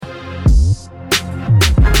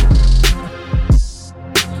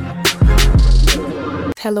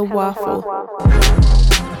Hello Waffle.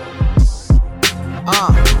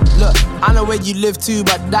 Look, I know where you live too,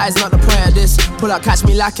 but that is not the point of this. Pull out, catch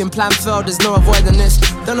me lacking, plan failed, there's no avoiding this.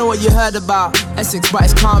 Don't know what you heard about Essex, but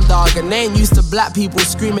it's calm, dog. And they ain't used to black people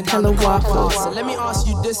screaming down the waffle. So let me ask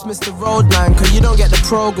you this, Mr. Roadman, cause you don't get the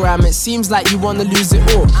program. It seems like you wanna lose it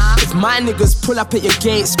all. If my niggas pull up at your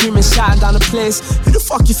gate, screaming, shouting down the place, who the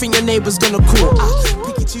fuck you think your neighbor's gonna call?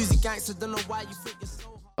 Picky choosy gangster, don't know why you think you're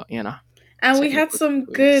so hot. You know. And we had some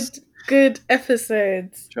good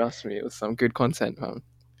episodes. Trust me, it was some good content, man.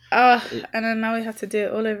 And then now we have to do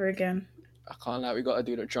it all over again. I can't lie, we gotta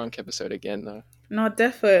do the drunk episode again though. No,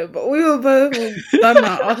 defo, but we were both done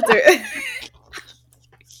that after it.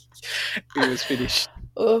 It was finished.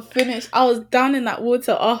 We were finished. I was down in that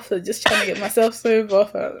water after, just trying to get myself sober.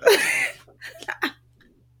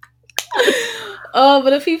 But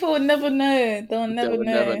the people would never know. They'll never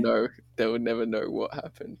know. They would never know what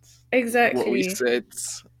happened. Exactly. What we said.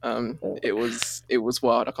 It was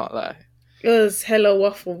wild, I can't lie. It was hella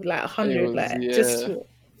waffle, like 100, just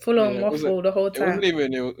full on waffle the whole time.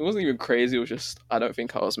 It wasn't even crazy. It was just, I don't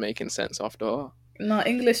think I was making sense after all. No,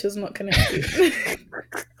 English was not connected.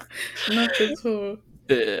 Not at all.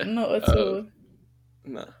 Yeah. Not at all.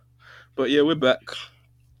 No. But yeah, we're back.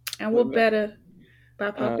 And we're better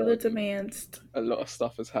by popular demands. A lot of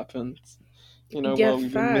stuff has happened. You know, Yeah, while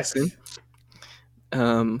we've facts. been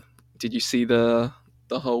missing. Did you see the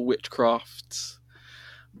whole witchcraft,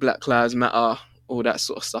 Black Lives Matter, all that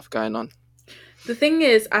sort of stuff going on? The thing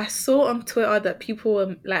is, I saw on Twitter that people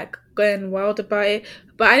were like going wild about it,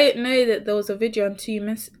 but I didn't know that there was a video until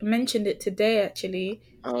you mentioned it today. Actually,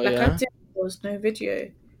 Oh, like yeah? I didn't know there was no video,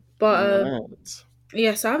 but Right.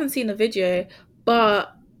 yeah, so I haven't seen the video,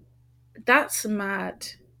 but that's mad.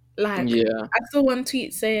 Like, Yeah. I saw one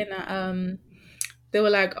tweet saying that they were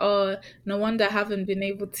like, oh, no wonder I haven't been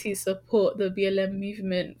able to support the BLM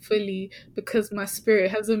movement fully because my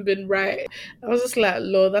spirit hasn't been right. I was just like,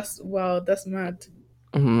 Lord, that's mad.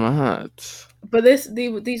 Mad. But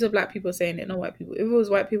these are black people saying it, not white people. If it was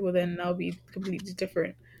white people, then that'll be completely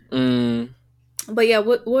different. But yeah,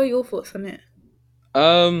 what are your thoughts on it?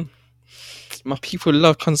 My people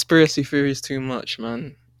love conspiracy theories too much,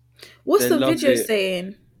 man. What's They the love video it.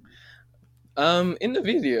 saying? In the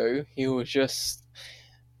video, he was just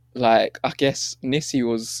like, I guess Nissi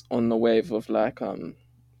was on the wave of like,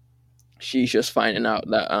 she's just finding out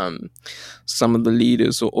that some of the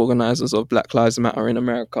leaders or organizers of Black Lives Matter in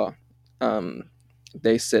America,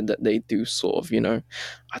 they said that they do sort of, you know,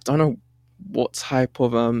 I don't know what type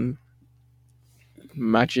of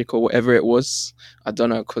magic or whatever it was. I don't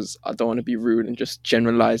know, because I don't want to be rude and just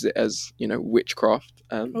generalize it as, you know, witchcraft.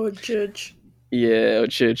 Or judge. Yeah, or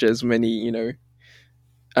church, as many, you know,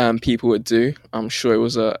 people would do. I'm sure it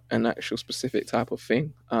was an actual specific type of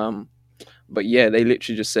thing. But yeah, they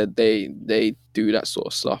literally just said they do that sort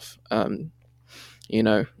of stuff. You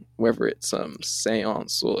know, whether it's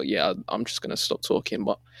seance or I'm just gonna stop talking.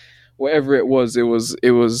 But whatever it was,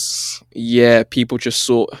 people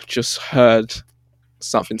just heard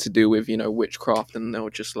something to do with, you know, witchcraft, and they were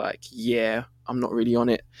just like, I'm not really on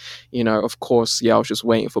it, you know. Of course, I was just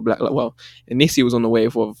waiting for Black. Well, Nissi was on the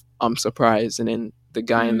wave of I'm surprised, and then the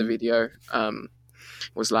guy in the video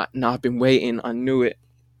was like, "No, I've been waiting. I knew it.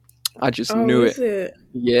 I just knew it."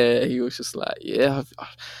 Yeah, he was just like, I've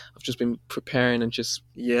just been preparing, and just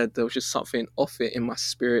there was just something off it in my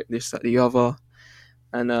spirit, this, that, the other,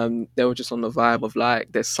 and they were just on the vibe of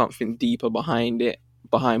like, there's something deeper behind it,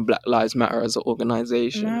 behind Black Lives Matter as an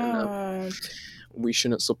organization. And, we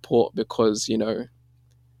shouldn't support because, you know,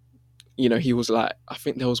 he was like, I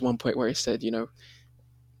think there was one point where he said, you know,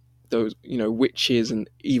 those, you know, witches and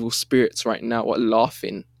evil spirits right now are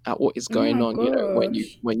laughing at what is going on, you know,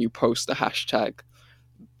 when you post the hashtag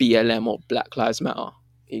BLM or Black Lives Matter.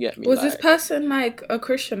 You get me? Was this person like a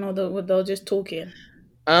Christian, or were they just talking?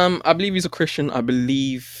 I believe he's a Christian. I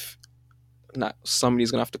believe that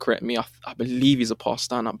somebody's gonna have to correct me. I believe he's a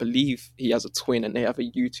pastor, and I believe he has a twin, and they have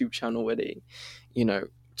a YouTube channel where they, you know,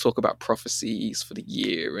 talk about prophecies for the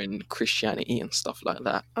year and Christianity and stuff like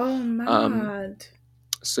that. Oh, mad.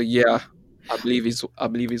 So I believe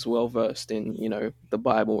he's well versed in, you know, the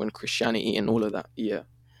Bible and Christianity and all of that. Yeah.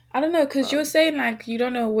 I don't know, because you were saying like you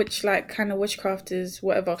don't know which like kind of witchcraft is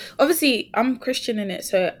whatever. Obviously, I'm Christian in it,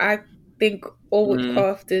 so I think all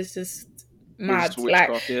witchcraft is just mad. Like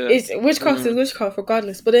it's witchcraft is witchcraft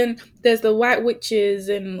regardless. But then there's the white witches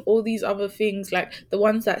and all these other things, like the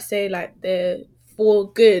ones that say like they're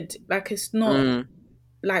for good, like it's not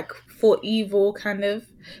like for evil kind of.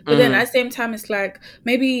 But then at the same time, it's like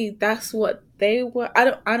maybe that's what they were. I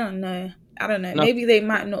don't know. No. Maybe they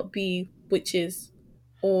might not be witches.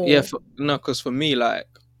 Or Yeah, because for me, like,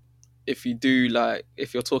 if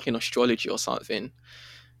you're talking astrology or something,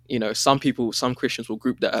 you know, some Christians will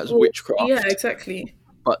group that as witchcraft. Yeah, exactly.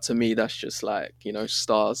 But to me, that's just like, you know,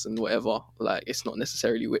 stars and whatever. Like, it's not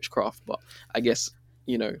necessarily witchcraft, but I guess,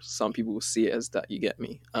 you know, some people will see it as that. You get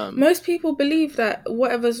me? Most people believe that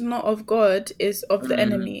whatever's not of God is of the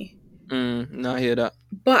enemy. No, I hear that.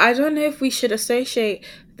 But I don't know if we should associate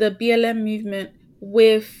the BLM movement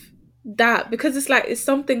with that, because it's like, it's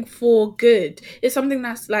something for good. It's something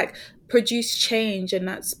that's like produced change and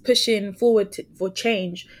that's pushing forward for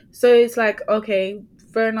change. So it's like, okay,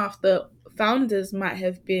 fair enough, the founders might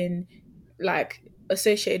have been like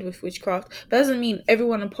associated with witchcraft, but that doesn't mean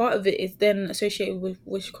everyone a part of it is then associated with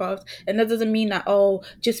witchcraft. And that doesn't mean that, oh,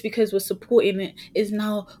 just because we're supporting it is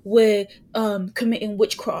now we're committing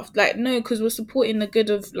witchcraft. Like, no, because we're supporting the good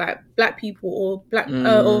of like black people or black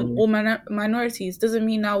or minorities doesn't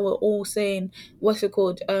mean now we're all saying we're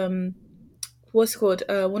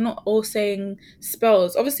not all saying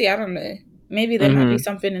spells. Obviously, I don't know, maybe there might be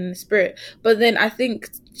something in the spirit, but then I think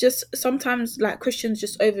just sometimes like Christians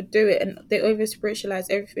just overdo it and they over spiritualize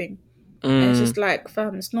everything. And it's just like,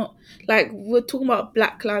 fam, it's not like we're talking about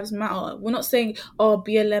Black Lives Matter. We're not saying, oh,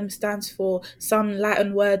 BLM stands for some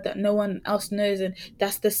Latin word that no one else knows and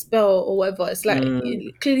that's the spell or whatever. It's like,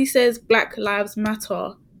 it clearly says Black Lives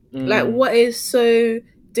Matter. Like, what is so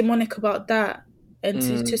demonic about that? And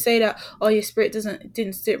to say that, oh, your spirit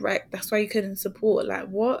didn't sit right, that's why you couldn't support. Like,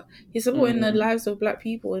 what? You're supporting the lives of black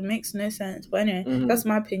people. It makes no sense. But anyway, that's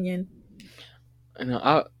my opinion. And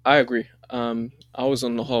I agree. I was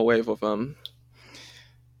on the whole wave of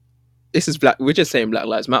this is black. We're just saying Black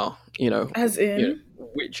Lives Matter. You know, as in, you know,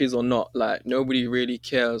 witches or not. Like, nobody really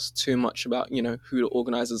cares too much about, you know, who the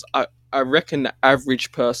organizers. I reckon the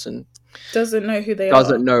average person doesn't know who they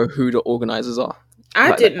doesn't know who the organizers are.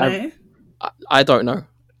 I like, didn't know. I don't know.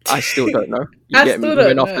 I still don't know. You get me?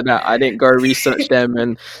 Even after that, I didn't go research them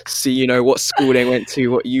and see, you know, what school they went to,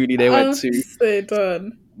 what uni they went to. So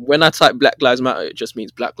done. When I type Black Lives Matter, it just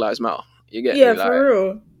means Black Lives Matter. You get me? Yeah, for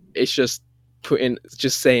real. It's just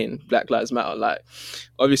saying Black Lives Matter. Like,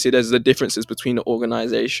 obviously, there's the differences between the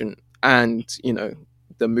organization and, you know,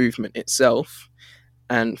 the movement itself.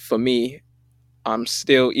 And for me, I'm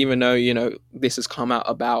still, even though, you know, this has come out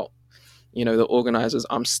about, you know, the organizers,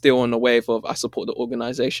 I'm still on the wave of I support the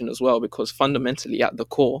organization as well, because fundamentally at the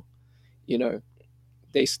core, you know,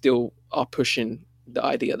 they still are pushing the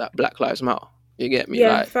idea that Black Lives Matter. You get me?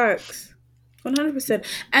 Yeah, like, facts. 100%.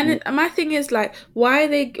 And my thing is, like, why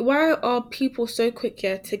are people so quick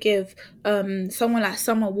here to give someone like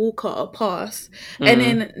Summer Walker a pass, and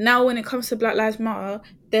then now when it comes to Black Lives Matter,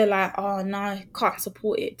 they're like, oh, nah, can't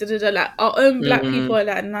support it. Like, our own black people are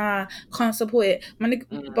like, nah, can't support it.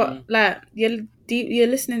 But like, you're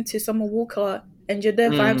listening to Summer Walker and you're there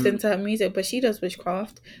vibes into her music, but she does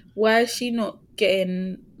witchcraft. Why is she not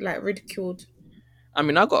getting like ridiculed? I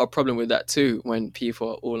mean, I got a problem with that too when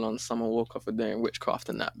people are all on Summer Walker for doing witchcraft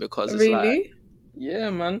and that, because it's like, yeah,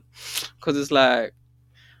 man, because it's like,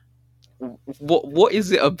 what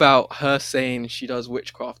is it about her saying she does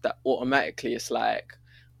witchcraft that automatically it's like,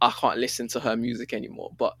 I can't listen to her music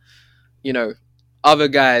anymore? But, you know, other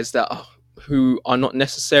guys who are not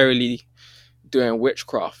necessarily doing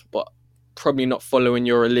witchcraft, but probably not following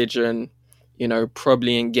your religion, you know,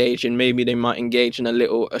 probably maybe they might engage in a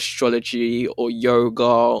little astrology or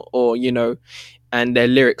yoga, or, you know, and their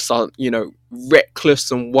lyrics are, you know, reckless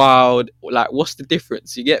and wild. Like, what's the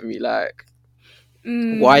difference? You get me? Like,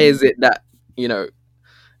 why is it that, you know,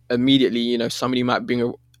 immediately, you know, somebody might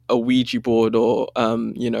bring a Ouija board or,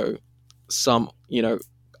 you know, some, you know,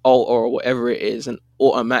 or whatever it is, and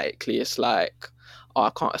automatically it's like, oh,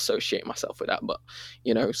 I can't associate myself with that. But,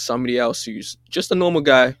 you know, somebody else who's just a normal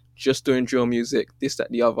guy, just doing drill music, this,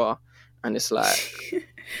 that, the other, and it's like,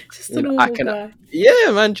 just a normal guy.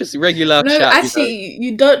 Yeah, man, just regular. No, chat, actually,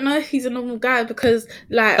 you don't know if he's a normal guy because,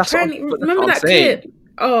 like, apparently, remember that clip?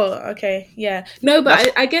 Oh, okay, yeah. No,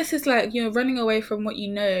 but I guess it's like, you know, running away from what you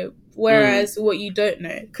know, whereas what you don't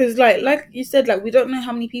know, because like you said, like, we don't know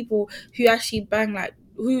how many people who actually bang, like,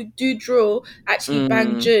 who do drill actually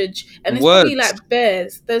bang judge, and it's probably like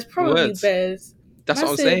bears. There's probably bears. That's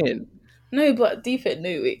what I'm saying. No, but defend. No,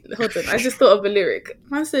 wait, hold on. I just thought of a lyric.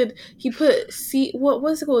 Man said he put what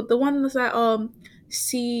was it called? The one that's like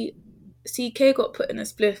CK got put in a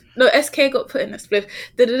spliff. No, SK got put in a spliff.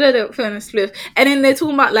 Put in a spliff. And then they're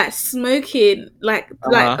talking about like smoking. Like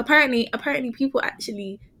apparently people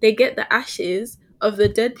actually, they get the ashes of the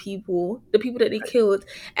dead people, the people that they killed,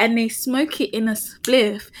 and they smoke it in a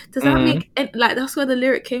spliff. Does that make, like, that's where the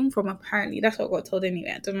lyric came from? Apparently, that's what I got told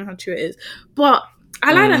anyway. I don't know how true it is, but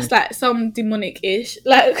I like that's like some demonic-ish.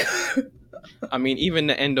 Like, I mean, even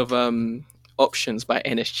the end of Options by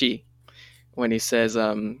NSG, when he says,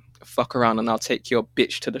 fuck around and I'll take your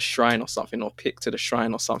bitch to the shrine or something, or pick to the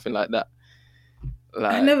shrine or something like that.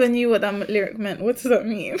 Like, I never knew what that lyric meant. What does that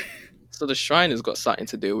mean? So the shrine has got something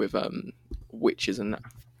to do with witches and that.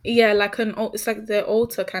 Yeah, like it's like the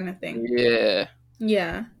altar kind of thing. Yeah.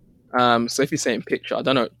 Yeah. So if you're saying picture, I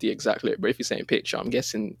don't know the exact lyric, but if you're saying picture, I'm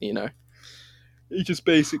guessing, you know, you just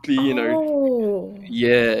basically, you know.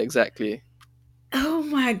 Yeah, exactly. Oh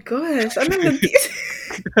my gosh. I never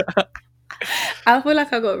I feel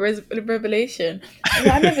like I got revelation.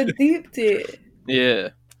 I never deeped it. Yeah.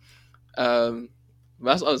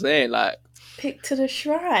 That's what I was saying, like, pick to the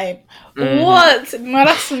shrine. What? No,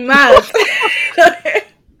 that's mad.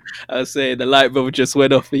 I was saying the light bulb just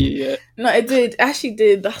went off for you, yeah. No, it did. Actually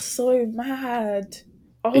did. That's so mad.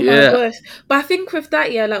 Oh my gosh. But I think with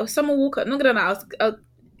that, yeah, like with Summer Walker, not gonna lie,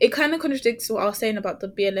 it kind of contradicts what I was saying about the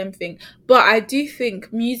BLM thing. But I do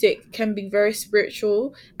think music can be very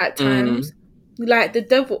spiritual at times. Like the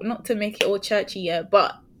devil, not to make it all churchy, yeah,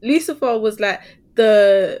 but Lucifer was like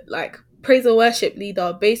the praise and worship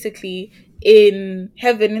leader basically in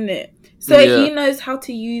heaven, innit? So he knows how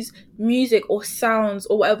to use music or sounds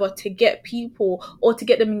or whatever to get people or to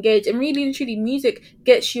get them engaged. And really and truly, music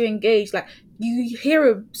gets you engaged. Like, you hear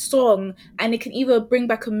a song and it can either bring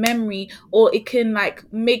back a memory or it can like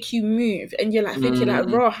make you move, and you're like thinking like,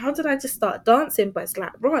 raw, how did I just start dancing? But it's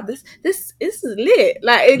like, raw, this is lit.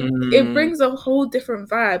 Like it brings a whole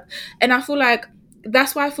different vibe. And I feel like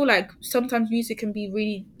that's why I feel like sometimes music can be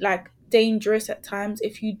really like dangerous at times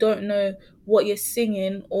if you don't know what you're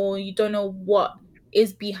singing or you don't know what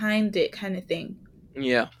is behind it, kind of thing.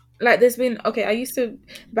 Yeah. Like there's been, okay, I used to,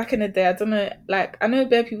 back in the day, I don't know, like I know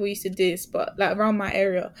bare people used to do this, but like around my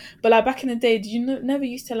area, but like back in the day, did you never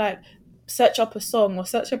used to like search up a song or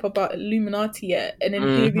search up about Illuminati yet, and then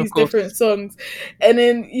hear these different songs, and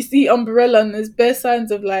then you see Umbrella and there's bare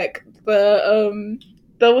signs of like the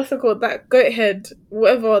what's it called, that goat head,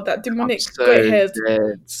 whatever, that demonic goat head,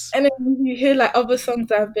 and then you hear like other songs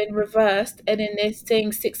that have been reversed, and then they're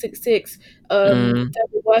saying 666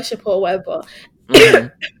 devil worship or whatever.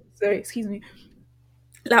 Sorry, excuse me.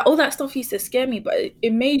 Like all that stuff used to scare me, but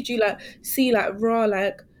it made you like see like raw,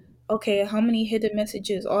 like, okay, how many hidden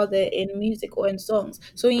messages are there in music or in songs?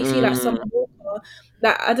 So when you see like Summer Walker,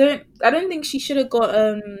 like I don't think she should have got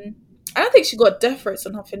I don't think she got death threats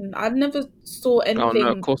or nothing. I never saw anything.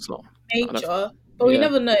 No, of course not. Major, but we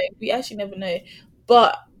never know. We actually never know.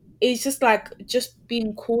 But it's just like just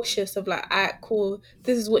being cautious of like, alright, cool,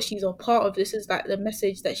 this is what she's a part of. This is like the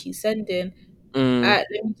message that she's sending. Let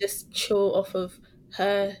me just chill off of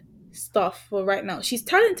her stuff for right now. She's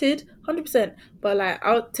talented, 100%. But like,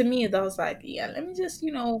 to me, that was like, yeah, let me just,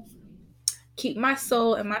 you know, keep my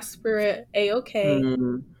soul and my spirit a-okay,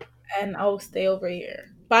 and I'll stay over here.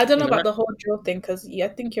 But I don't know about the whole drill thing, because I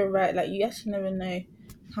think you're right. Like, you actually never know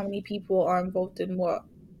how many people are involved in what.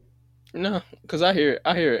 No, because I hear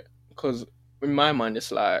it. Because in my mind,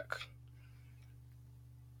 it's like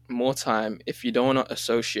more time, if you don't want to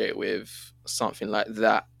associate with something like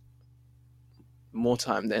that, more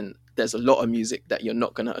time, then there's a lot of music that you're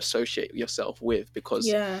not going to associate yourself with,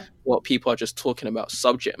 because what people are just talking about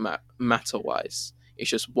subject matter wise, it's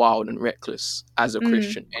just wild and reckless as a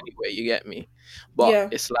Christian anyway, you get me?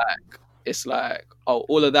 But it's like, oh,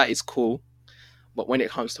 all of that is cool, but when it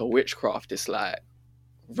comes to witchcraft, it's like,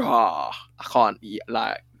 rah, I can't,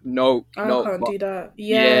 like, no, I can't do that.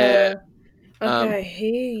 Yeah. Okay, I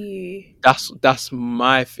hear you. That's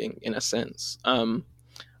my thing in a sense.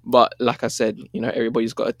 But like I said, you know,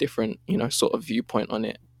 everybody's got a different, you know, sort of viewpoint on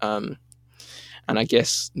it. And I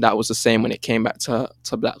guess that was the same when it came back to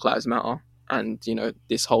Black Lives Matter, and, you know,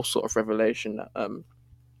 this whole sort of revelation that,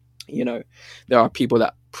 you know, there are people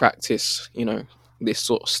that practice, you know, this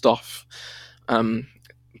sort of stuff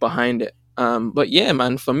behind it. But yeah,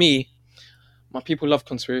 man, for me, my people love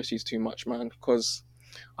conspiracies too much, man, because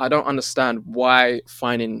I don't understand why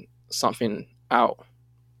finding something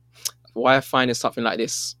like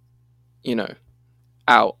this, you know,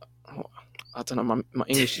 out. I don't know, my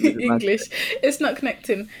English is English. It's not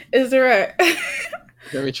connecting. Is it right?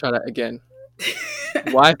 Let me try that again.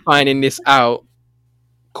 Why finding this out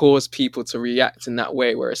cause people to react in that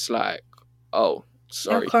way, where it's like, oh,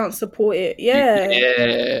 sorry, I can't support it.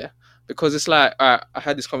 Yeah. Because it's like, I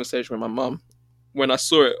had this conversation with my mum. When I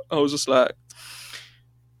saw it, I was just like,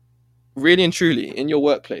 really and truly, in your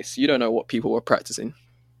workplace, you don't know what people were practicing.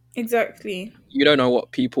 Exactly. You don't know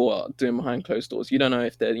what people are doing behind closed doors. You don't know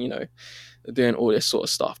if they're, you know, they're doing all this sort of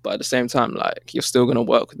stuff. But at the same time, like, you're still going to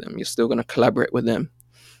work with them. You're still going to collaborate with them.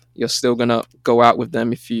 you're still gonna go out with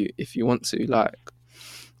them if you want to, like.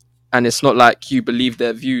 And it's not like you believe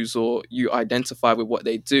their views or you identify with what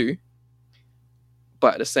they do,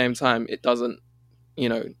 but at the same time, it doesn't,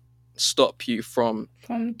 stop you from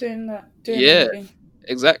doing yeah, anything.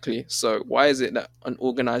 exactly. So why is it that an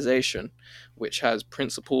organization which has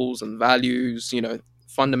principles and values,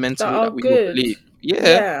 fundamentally that we all good. believe,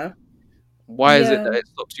 why is it that it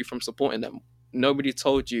stops you from supporting them? Nobody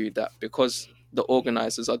told you that because the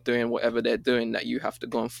organizers are doing whatever they're doing that you have to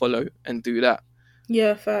go and follow and do that.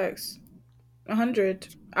 Yeah, facts. 100.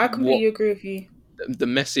 I completely agree with you. The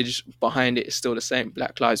message behind it is still the same.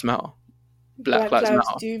 Black lives matter. Black lives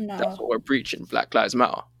do matter. That's what we're preaching. Black lives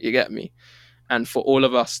matter. You get me? And for all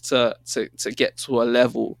of us to get to a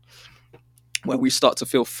level where we start to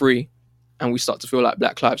feel free and we start to feel like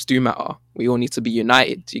Black lives do matter, we all need to be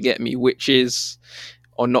united. You get me? Witches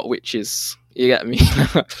or not witches. You get me?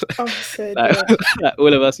 Like,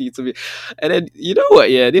 all of us need to be. And then, you know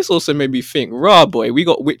what? Yeah, this also made me think, boy, we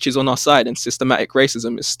got witches on our side and systematic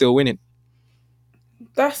racism is still winning.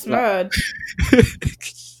 That's mad.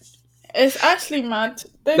 It's actually mad.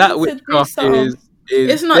 That witchcraft is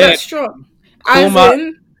it's not that strong.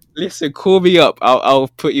 Listen, call me up. I'll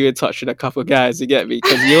put you in touch with a couple of guys. You get me?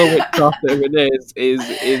 Because your witchcraft over there is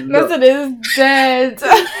Listen, is dead.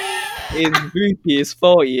 It's booty, it's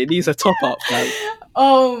faulty. It needs a top up, man.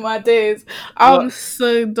 Oh my days! I'm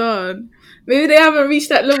so done. Maybe they haven't reached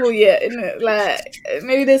that level yet, innit? Like,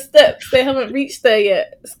 maybe there's steps they haven't reached there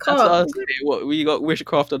yet. It's calm. That's what I was saying. What we got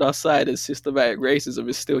witchcraft on our side and systematic racism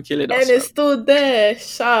is still killing us. And it's still there.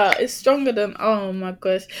 It's stronger than, oh my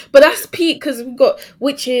gosh. But that's peak because we've got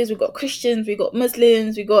witches, we've got Christians, we've got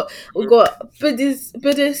Muslims, we've got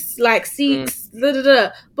Buddhists, like Sikhs,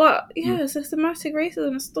 But yeah, systematic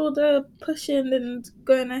racism is still there, pushing and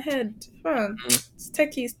going ahead. Man, it's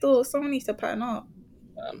techie still. Someone needs to pattern up.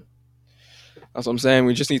 That's what I'm saying.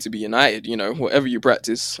 We just need to be united, whatever you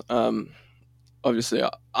practice. Obviously,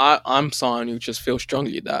 I'm someone who just feels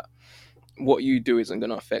strongly that what you do isn't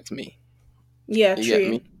going to affect me. Yeah,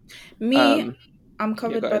 true. Me, I'm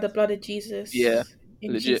covered by the blood of Jesus. Yeah,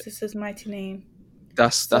 in legit. Jesus' mighty name.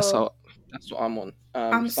 That's what I'm on.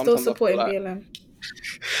 I'm still supporting BLM.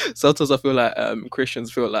 Sometimes I feel like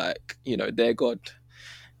Christians feel like, their God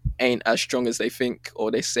ain't as strong as they think or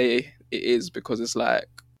they say it is, because it's like,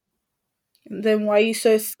 then why are you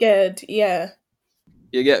so scared? Yeah.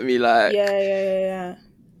 You get me? Like, yeah.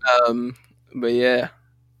 But yeah,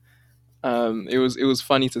 it was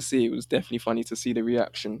funny to see. It was definitely funny to see the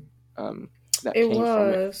reaction that came from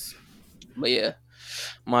it. But yeah,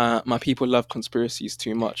 my people love conspiracies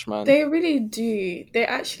too much, man. They really do. They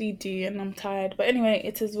actually do, and I'm tired. But anyway,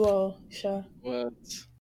 it as well. Sure. Words.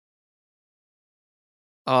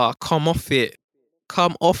 Come off it.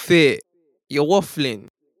 Come off it. You're waffling.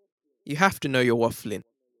 You have to know you're waffling.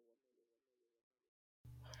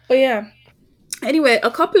 But yeah. Anyway, a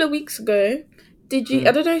couple of weeks ago, did you?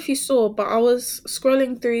 I don't know if you saw, but I was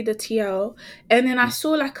scrolling through the TL, and then I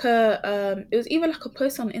saw like it was either like a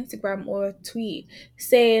post on Instagram or a tweet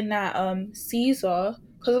saying that Caesar,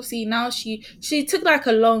 because obviously now she took like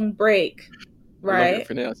a long break, right? I love your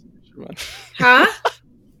pronunciation, man. Huh?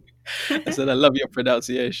 I said I love your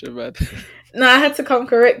pronunciation, man. No, I had to come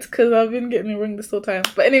correct because I've been getting it wrong this whole time.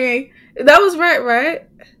 But anyway, that was right?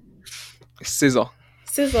 Caesar.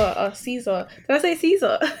 Caesar. Did I say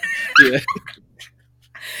Caesar? Yeah.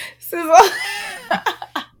 Caesar.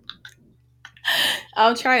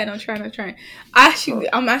 I'm trying.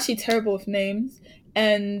 I'm actually terrible with names,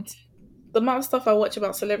 and the amount of stuff I watch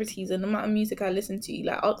about celebrities and the amount of music I listen to,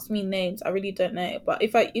 like, ask me names, I really don't know. But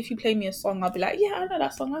if you play me a song, I'll be like, yeah, I know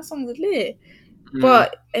that song. That song's lit.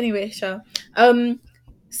 But anyway, sure.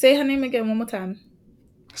 Say her name again one more time.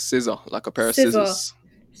 Scissor, like a pair of scissors.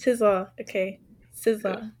 Scissor. Okay.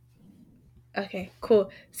 Scissor. Yeah. Okay, cool.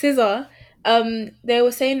 Scissor. They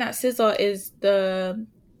were saying that Scissor is the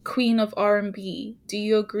queen of R&B. Do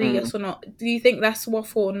you agree, yes or not? Do you think that's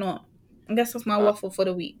waffle or not? I guess that's my waffle for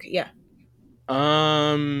the week. Yeah.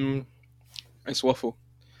 It's waffle.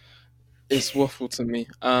 It's waffle to me.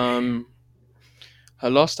 Her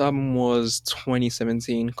last album was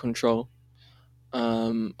 2017, Control.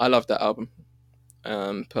 I love that album.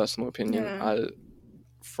 Personal opinion. Yeah.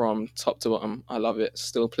 From top to bottom, I love it.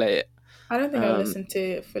 Still play it. I don't think I listened to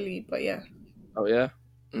it fully, but yeah. Oh yeah?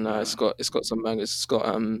 No, it's got some bangers. It's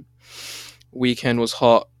got Weekend was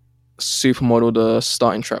hot. Supermodel, the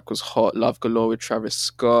starting track was hot. Love Galore with Travis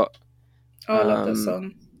Scott. Oh, I love that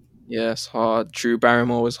song. Yeah, it's hard. Drew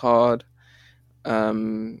Barrymore was hard.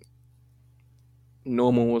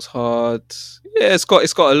 Normal was hard. Yeah, it's got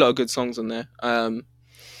a lot of good songs on there.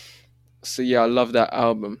 So yeah, I love that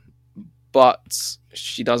album. but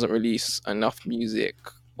she doesn't release enough music,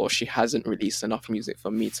 or she hasn't released enough music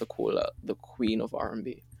for me to call her the queen of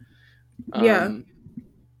R&B.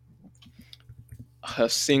 Her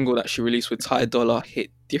single that she released with Ty Dolla,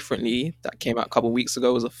 Hit Differently, that came out a couple of weeks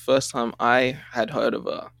ago, was the first time I had heard of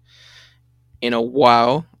her in a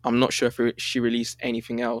while. I'm not sure if she released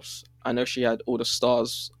anything else. I know she had All the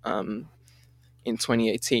Stars in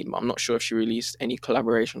 2018, but I'm not sure if she released any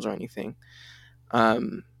collaborations or anything.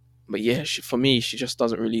 But yeah, for me, she just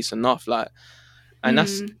doesn't release enough. And I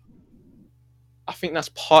think that's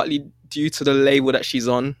partly due to the label that she's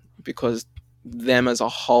on, because them as a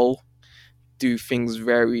whole do things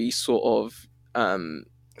very sort of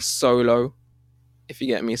solo, if you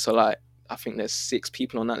get me. So I think there's 6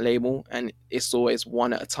 people on that label, and it's always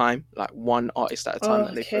one at a time, like one artist at a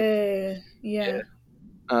time. Okay, yeah.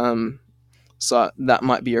 So that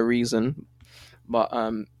might be a reason, but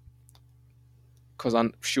because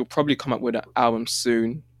she'll probably come up with an album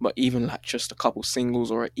soon, but even like just a couple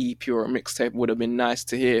singles or an EP or a mixtape would have been nice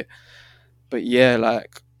to hear. But yeah,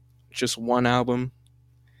 like just one album.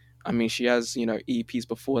 I mean, she has, EPs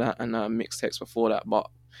before that and mixtapes before that, but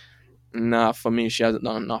nah, for me, she hasn't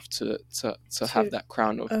done enough to have that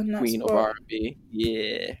crown of queen of R&B.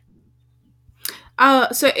 Yeah.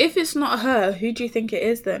 So if it's not her, who do you think it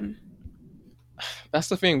is then? That's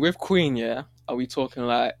the thing with Queen. Yeah, are we talking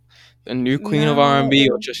like the new queen of R&B,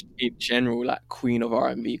 or just in general like queen of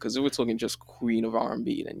R&B? Because if we're talking just queen of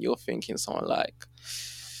R&B, then you're thinking someone like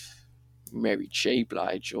Mary J.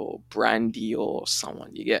 Blige or Brandy or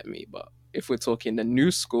someone, you get me? But if we're talking the new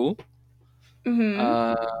school,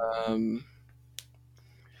 part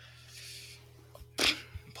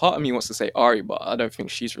of me wants to say Ari, but I don't think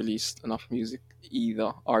she's released enough music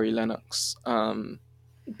either. Ari Lennox.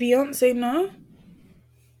 Beyonce, no?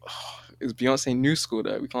 Is Beyonce new school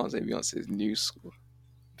though? We can't say Beyonce is new school.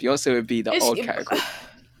 Beyonce would be the old category.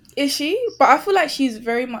 Is she? But I feel like she's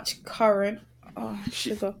very much current. Oh,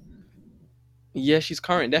 sugar. Yeah, she's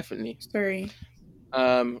current, definitely. Sorry.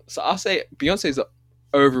 So I'll say Beyonce is the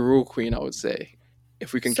overall queen, I would say.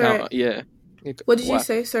 If we can count. Yeah. What did you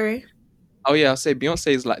say? Sorry. Oh yeah, I'll say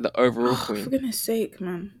Beyonce is like the overall queen. For goodness sake,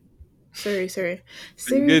 man. Sorry.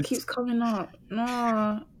 Siri keeps coming up.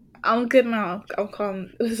 No. I'm good now. I'm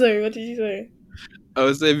calm. Sorry, what did you say? I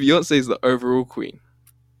would say Beyonce is the overall queen,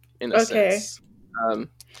 in a sense.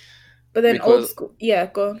 But then old school, yeah,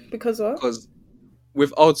 go on. Because what? Because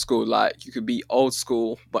with old school, like you could be old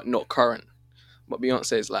school but not current. But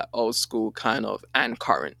Beyonce is like old school kind of and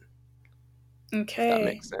current. Okay. If that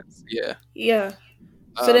makes sense. Yeah. Yeah.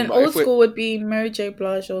 So then old school would be Mary J.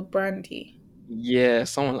 Blige or Brandy. Yeah,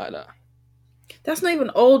 someone like that. That's not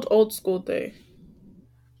even old school though.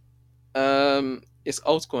 It's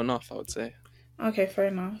old school enough, I would say. Okay, fair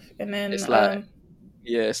enough. And then it's like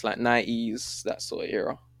it's like 90s, that sort of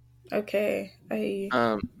era. Okay, I hear you.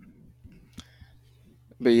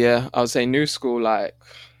 But yeah, I would say new school, like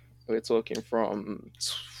we're talking from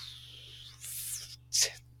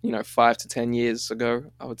 5 to 10 years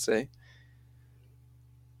ago, I would say.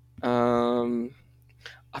 I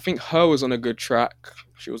think her was on a good track.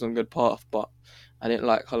 She was on a good path, but I didn't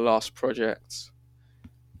like her last project.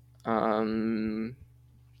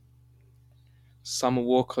 Summer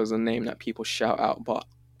Walker is a name that people shout out, but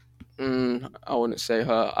I wouldn't say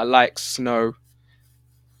her. I like Snow.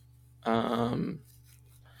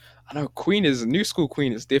 I know new school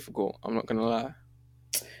Queen is difficult. I'm not gonna lie.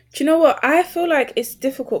 Do you know what? I feel like it's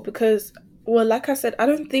difficult because, well, like I said, I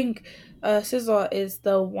don't think SZA is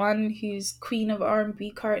the one who's queen of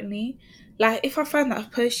R&B currently. Like, if I find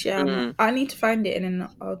that post, I need to find it and then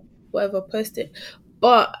I'll post it.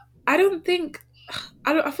 But I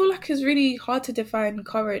feel like it's really hard to define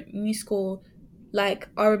current new school like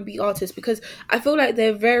R&B artists, because I feel like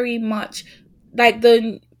they're very much like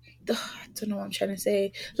the I don't know what I'm trying to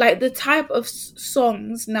say. Like the type of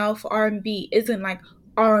songs now for R&B isn't like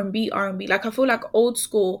R&B. Like I feel like old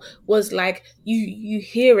school was like you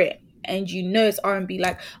hear it and you know it's R&B.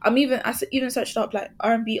 Like I even searched up like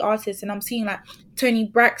R&B artists and I'm seeing like Toni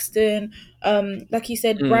Braxton, like you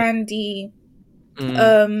said, Brandy.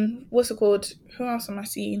 What's it called? Who else am I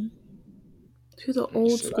seeing? Who's the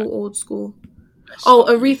old school? Oh,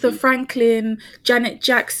 Aretha Franklin, Janet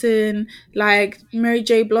Jackson, like Mary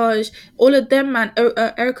J. Blige, all of them, man.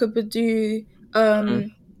 Erykah Badu,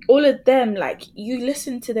 all of them. Like you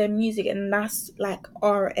listen to their music and that's like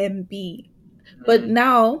R&B. But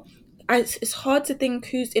now, it's hard to think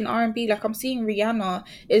who's in R&B. Like I'm seeing Rihanna.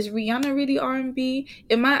 Is Rihanna really R&B?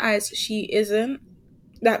 In my eyes, she isn't.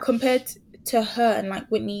 Like compared to her and like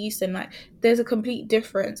Whitney Houston, like there's a complete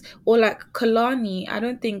difference. Or like Kalani, I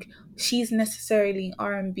don't think she's necessarily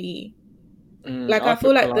R&B. Like I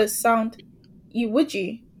feel like the sound. Would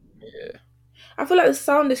you? Yeah. I feel like the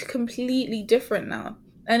sound is completely different now,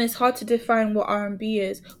 and it's hard to define what R&B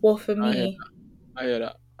is. Well, for me, I hear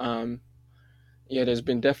that. Yeah, there's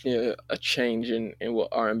been definitely a change in what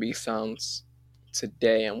R&B sounds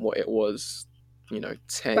today and what it was,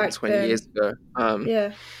 10, back 20 then. years ago.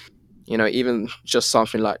 Yeah. Even just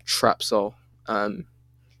something like trap soul, kind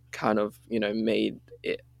of, made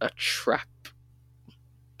it a trap,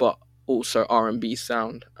 but also R&B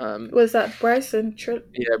sound. Was that Bryson?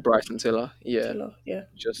 Yeah, Bryson Tiller. Yeah. Tiller, yeah.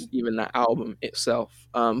 Just even that album itself.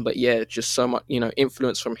 But yeah, just so much,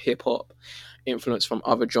 influence from hip hop, influence from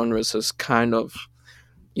other genres has kind of,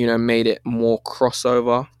 made it more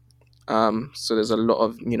crossover. So there's a lot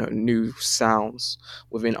of new sounds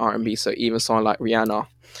within R&B. So even someone like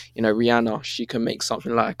Rihanna, she can make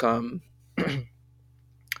something like I'm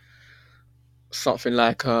trying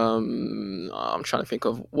to think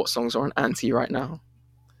of what songs are on Anti right now.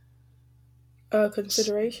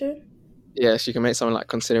 Consideration. Yeah, she can make something like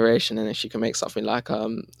Consideration, and then she can make something like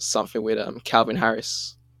something with Calvin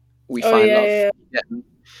Harris. We Find Love.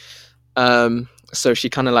 Yeah. So she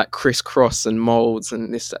kind of like crisscross and molds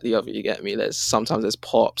and this, that, the other. You get me? Sometimes there's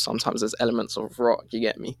pop, sometimes there's elements of rock. You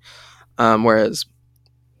get me? Whereas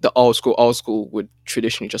the old school would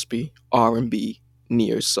traditionally just be R&B,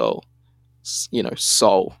 neo soul,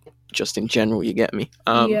 soul, just in general. You get me?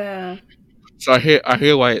 Yeah. So I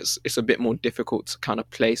hear why it's a bit more difficult to kind of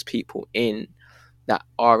place people in that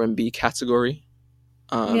R&B category.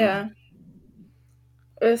 Yeah.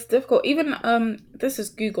 It's difficult. Even this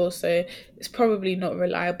is Google, so it's probably not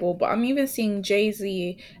reliable. But I'm even seeing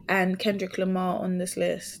Jay-Z and Kendrick Lamar on this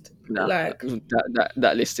list. Nah, like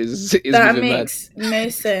that list is that makes no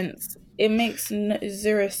sense. It makes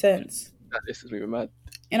zero sense. That list is moving mad.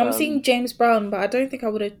 And I'm seeing James Brown, but I don't think I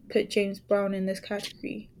would have put James Brown in this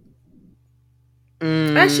category.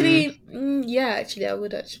 Actually, I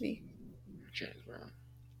would actually. James Brown,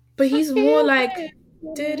 but he's more like.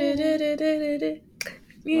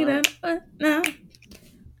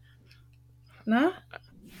 No?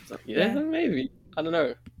 Yeah, maybe. I don't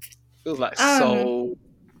know. Feels like soul.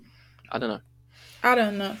 I don't know.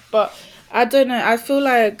 But I don't know. I feel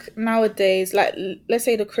like nowadays, like let's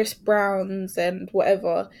say the Chris Browns and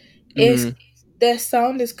whatever, is their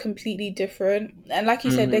sound is completely different. And like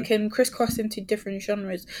you said, they can crisscross into different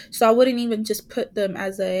genres. So I wouldn't even just put them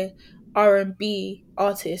as a R&B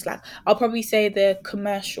artist. Like I'll probably say they're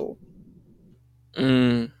commercial.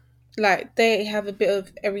 Like they have a bit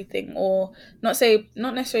of everything, or not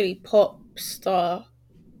necessarily pop star,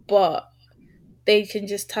 but they can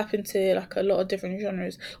just tap into like a lot of different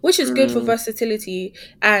genres, which is good for versatility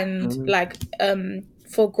and like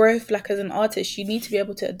for growth. Like as an artist, you need to be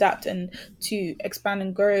able to adapt and to expand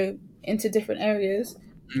and grow into different areas.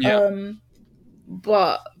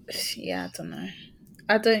 But yeah,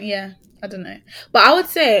 I don't know. But I would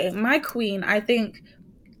say my queen, I think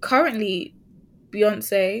currently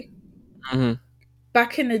Beyonce.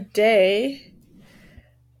 Back in the day,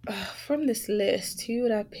 from this list, who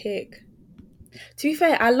would I pick? To be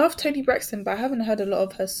fair, I love Toni Braxton, but I haven't heard a lot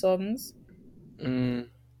of her songs. And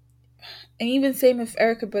even same with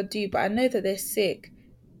Erykah Badu, but I know that they're sick.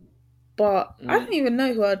 But I don't even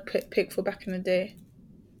know who I'd pick for back in the day.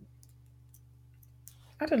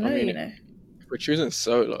 I don't know, If we're choosing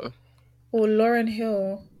solo. Or Lauryn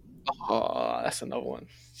Hill. Oh, that's another one.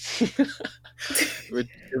 If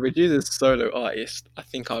we're choosing solo artist, I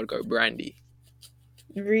think I would go Brandy.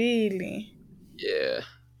 Really? Yeah.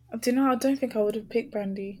 I don't think I would have picked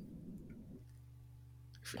Brandy.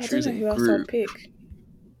 I don't know who else I'd pick.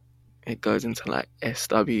 It goes into like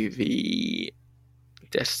SWV,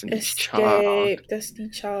 Destiny's Escape, Child. Destiny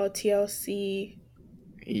Child, TLC.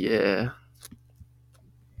 Yeah.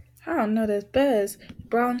 I don't know, there's Bears.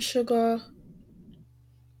 Brown Sugar.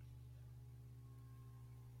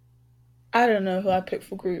 I don't know who I pick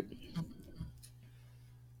for group.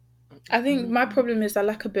 I think my problem is I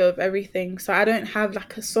lack a bit of everything. So I don't have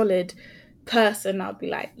like a solid person I'll be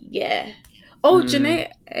like, yeah. Oh,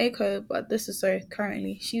 Janae Aiko, but this is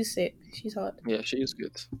currently. She's sick. She's hard. Yeah, she is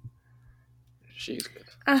good. She's good.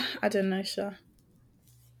 I don't know, sure.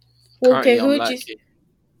 Well, okay, who would you...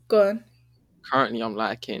 Go on. Currently, I'm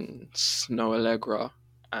liking Snow Allegra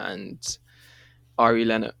and Ari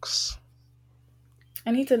Lennox.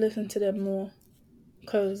 I need to listen to them more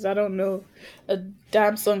because I don't know a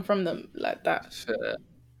damn song from them like that. Fair.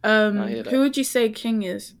 Who would you say King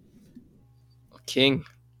is? King?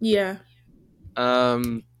 Yeah. I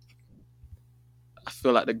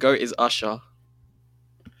feel like the GOAT is Usher.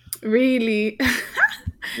 Really?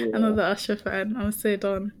 Another Usher fan. I'm so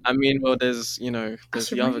done. I mean, well, there's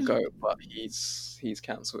Usher the other Raymond. goat, but he's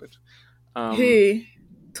cancelled. Who?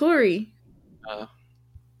 Tory.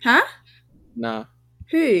 Huh? Nah.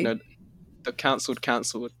 Who? No, the cancelled,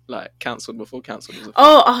 like cancelled before cancelled was a thing.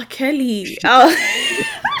 Oh, R. Kelly. Oh.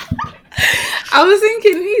 I was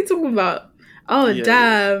thinking, who you talking about? Oh, Yeah,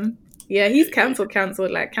 damn. Yeah, he's cancelled,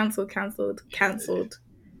 like cancelled.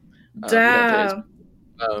 Damn.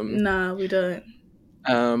 Nah, we don't.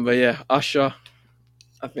 But yeah, Usher,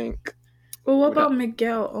 I think. Well, what about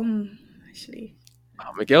Miguel? Actually.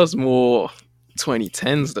 Miguel's more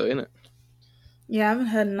 2010s though, isn't it? Yeah, I haven't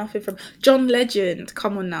heard nothing from John Legend.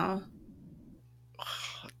 Come on now.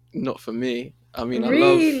 Not for me. I mean,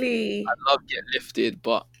 really? I love Get Lifted,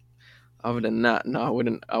 but other than that, no, I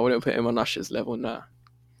wouldn't put him on Usher's level now.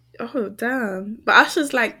 Oh, damn. But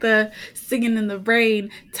Usher's like the singing in the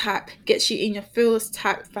rain type, gets you in your feels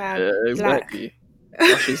type vibe. Yeah, exactly.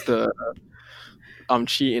 Usher's the I'm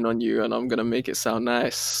cheating on you and I'm gonna make it sound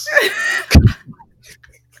nice.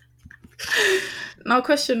 Now,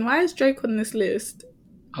 question, why is Drake on this list?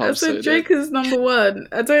 So Drake is number one.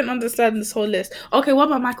 I don't understand this whole list. Okay, what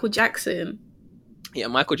about Michael Jackson? Yeah,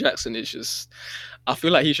 Michael Jackson is just... I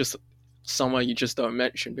feel like he's just someone you just don't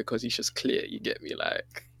mention because he's just clear, you get me?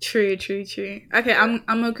 Like... True. Okay,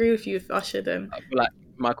 I'm agree with you with Usher then. I feel like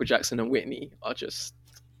Michael Jackson and Whitney are just...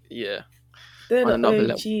 Yeah. They're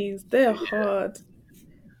the OGs. They're hard.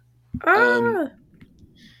 But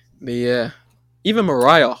yeah. Even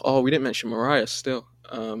Mariah. Oh, we didn't mention Mariah still.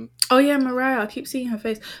 Oh yeah, Mariah. I keep seeing her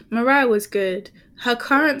face. Mariah was good. Her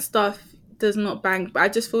current stuff does not bang, but I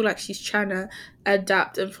just feel like she's trying to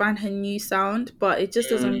adapt and find her new sound, but it just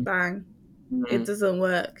doesn't bang. It doesn't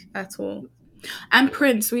work at all. And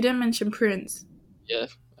Prince. We didn't mention Prince. Yeah,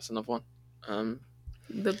 that's another one.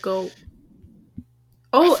 The GOAT.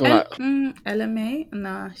 Oh, LMA?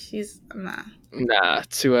 Nah, she's... Nah,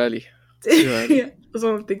 too early. Yeah, that's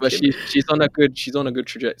what I'm thinking. But she's on a good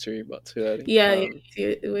trajectory, but too early. Yeah,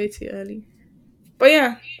 way too early. But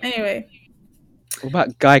yeah, anyway. What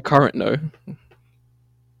about Guy Current though?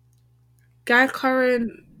 Guy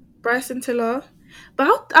Current, Bryson Tiller,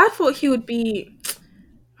 but I thought he would be.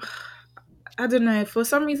 I don't know. For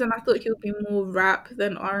some reason, I thought he would be more rap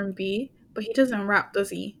than R&B, but he doesn't rap,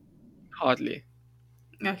 does he? Hardly.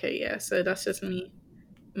 Okay, yeah. So that's just me.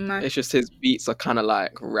 It's just his beats are kind of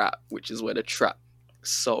like rap, which is where the trap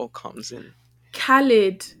soul comes in.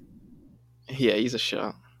 Khaled. Yeah, he's a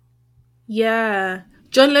show. Yeah.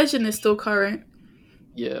 John Legend is still current.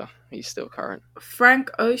 Yeah, he's still current. Frank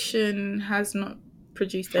Ocean has not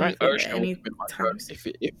produced anything at any time. If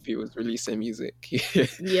he was releasing music.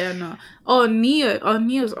 Yeah, no. Oh, Neo. Oh,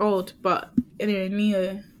 Neo's old, but anyway,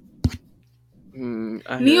 Neo.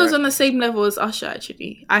 Neo's on the same level as Usher,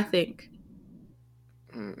 actually, I think.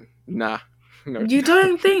 Nah. No. You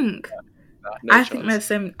don't think? No I think they're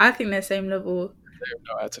same. I think they're same level.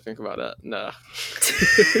 I had to think about that. Nah.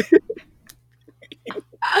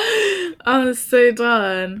 I'm so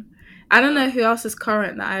done. I don't know who else is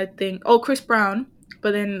current that I think. Oh, Chris Brown.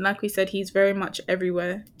 But then, like we said, he's very much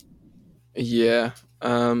everywhere. Yeah.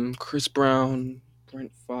 Chris Brown,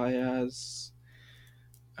 Brent Faiyaz,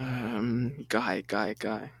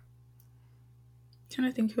 Guy. Trying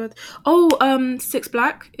to think who else. Oh, Six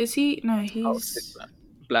Black. Is he? No, he's Six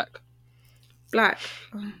Black. Black.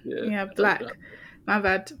 Oh, yeah, Black. My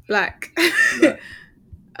bad. Black.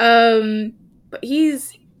 But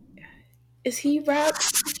is he rap?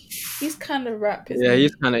 He's kind of rap.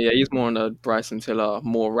 He's more on the Bryson Tiller,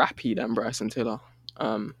 more rappy than Bryson Tiller.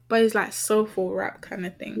 But he's like soulful rap kind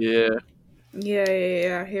of thing. Yeah.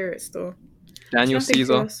 Yeah. I hear it still. Daniel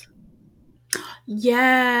Caesar.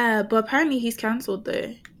 Yeah, but apparently he's cancelled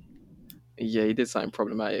though. Yeah, he did something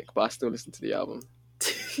problematic, but I still listen to the album.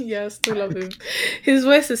 Yeah, I still love him. His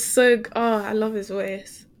voice is so... Oh, I love his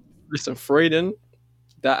voice. Listen, Freuden,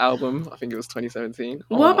 that album, I think it was 2017.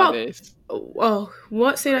 What about... Oh,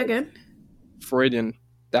 what? Say that again? Freuden,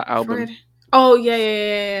 that album. Oh,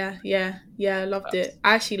 yeah, I loved it.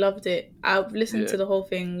 I actually loved it. I've listened to the whole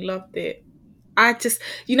thing, loved it. I just...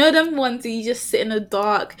 You know them ones that you just sit in the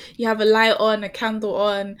dark, you have a light on, a candle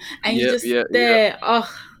on, and you just there. Yeah. Oh,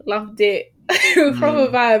 loved it. Proper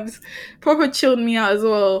vibes. Proper chilled me out as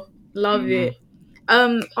well. Love it.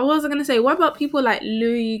 I was gonna say, what about people like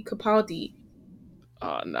Louis Capaldi?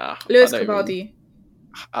 Nah. Louis Capaldi.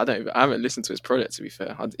 I haven't listened to his project, to be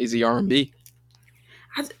fair. Is he R&B?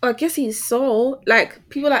 I guess he's soul. Like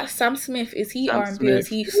people like Sam Smith, is he R&B or is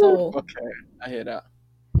he soul? Okay, I hear that.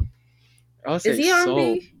 Is he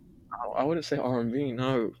R&B? I wouldn't say R&B,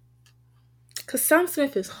 no. Because Sam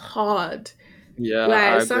Smith is hard. Yeah, Like,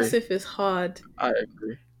 I it sounds agree. as if it's hard. I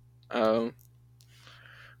agree. No,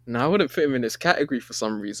 I wouldn't put him in this category for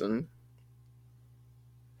some reason.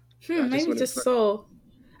 Maybe just soul.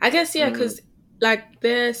 I guess, yeah, because like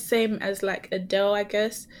they're same as like Adele, I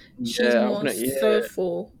guess. She's more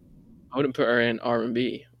soulful. I wouldn't put her in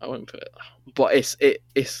R&B. I wouldn't put but it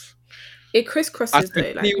crisscrosses I though.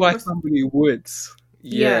 could Like, see why somebody would.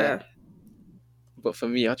 Yeah. But for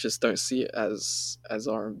me, I just don't see it as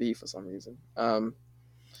R&B for some reason. I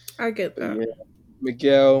get that. Yeah.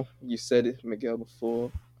 Miguel, you said it, Miguel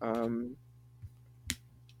before.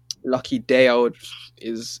 Lucky Dale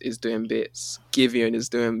is doing bits. Giveon is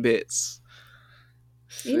doing bits.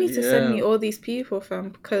 You need to send me all these people, fam,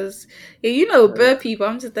 because you know bird people.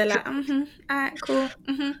 I'm just there like, alright, cool,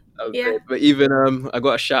 yeah. But even I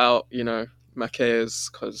got a shout out, you know, Macias,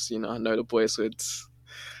 because you know I know the boys would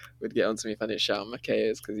get onto me if I didn't shout out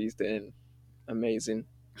Macias because he's doing amazing.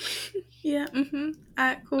 Yeah,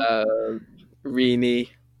 alright, cool. Rini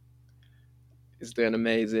is doing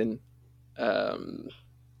amazing.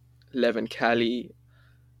 Levin Cali.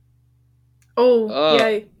 Oh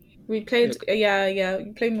yeah. We played,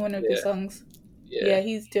 you played me one of his songs. Yeah,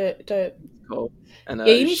 he's dope. Cool. And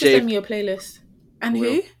you need to send me your playlist. And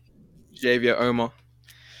who? Javier Omar.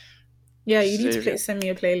 Yeah, you need to send me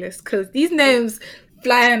a playlist because these names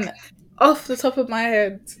flying off the top of my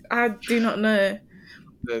head, I do not know.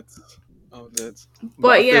 Dead.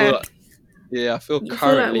 But yeah, I feel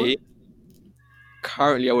currently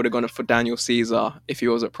I would have gone for Daniel Caesar if he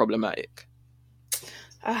wasn't problematic.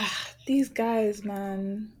 These guys,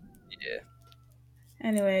 man. Yeah.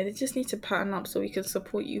 Anyway, they just need to pattern up so we can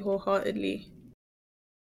support you wholeheartedly.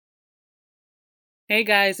 Hey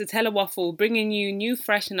guys, it's Hella Waffle, bringing you new,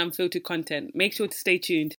 fresh and unfiltered content. Make sure to stay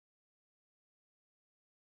tuned.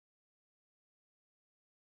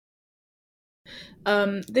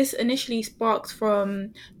 This initially sparked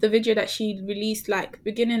from the video that she released like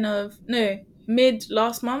mid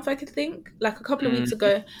last month, I could think, like a couple of weeks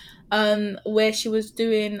ago, where she was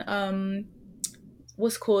doing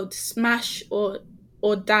what's called Smash or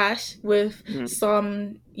Dash with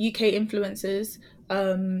some UK influencers.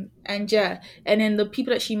 And then the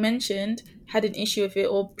people that she mentioned had an issue with it,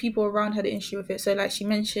 or people around had an issue with it. So like she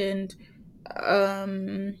mentioned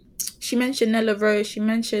Nella Rose, she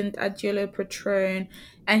mentioned Adiola Patron,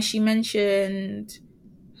 and she mentioned,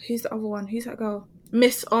 who's the other one? Who's that girl?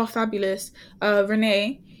 Miss R Fabulous,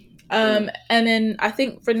 Renee. And then I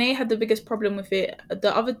think Renee had the biggest problem with it.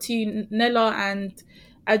 The other two, Nella and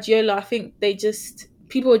Adiola, I think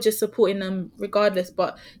people were just supporting them regardless,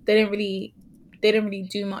 but they didn't really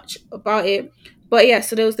do much about it. But yeah,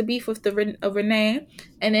 so there was the beef with the Renee,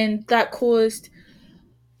 and then that caused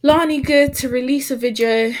Lani Good to release a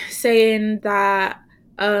video saying that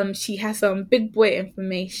she has some big boy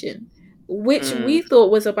information, which we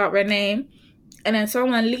thought was about Renee, and then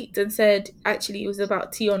someone leaked and said actually it was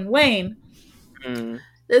about Tion Wayne.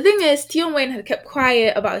 The thing is, Tion Wayne had kept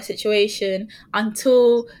quiet about the situation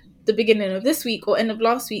until the beginning of this week or end of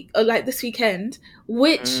last week, or like this weekend,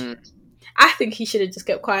 which I think he should have just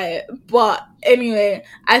kept quiet. But anyway,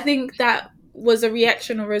 I think that was a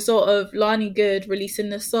reaction or result of Lani Good releasing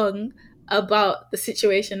the song about the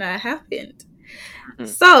situation that happened.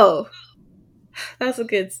 So that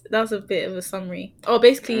was a bit of a summary. Oh,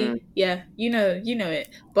 basically, yeah, you know it.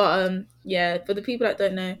 But for the people that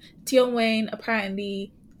don't know, Tion Wayne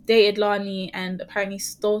apparently dated Lani and apparently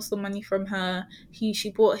stole some money from her. She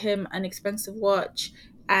bought him an expensive watch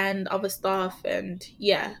and other stuff, and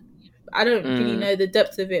yeah, I don't really know the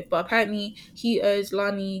depth of it, but apparently he owes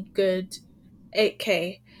Lani Good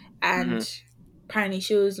 8K, and apparently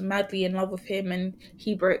she was madly in love with him and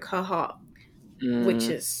he broke her heart, which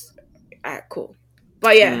is cool.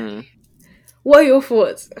 But yeah, what are your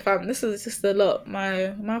thoughts, fam? This is just a lot.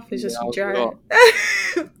 My mouth is just dry.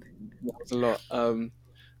 That was a lot.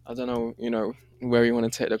 I don't know, where you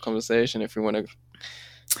want to take the conversation, if we want to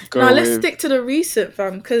let's stick to the recent,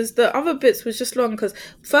 fam, because the other bits was just long. Because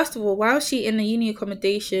first of all, why was she in the uni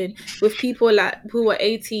accommodation with people like who were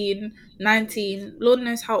 18, 19, Lord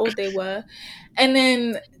knows how old they were, and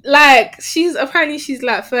then like she's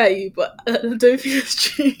like 30, but I don't think it's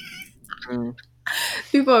true.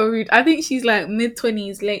 People are rude. I think she's like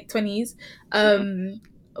mid-20s, late 20s.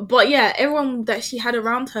 But yeah, everyone that she had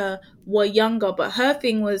around her were younger, but her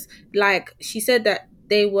thing was like she said that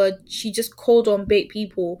she just called on bait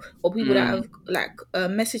people or people that have like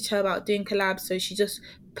messaged her about doing collabs, so she just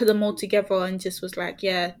put them all together and just was like,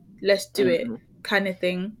 yeah, let's do it, kind of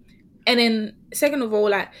thing. And then second of all,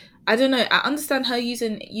 like, I don't know, I understand her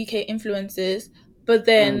using UK influencers, but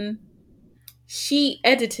then she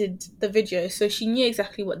edited the video, so she knew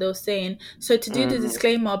exactly what they were saying. So to do the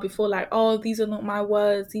disclaimer before, like, oh, these are not my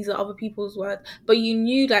words, these are other people's words, but you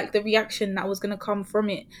knew like the reaction that was gonna come from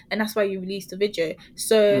it, and that's why you released the video.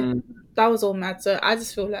 So that was all mad. So I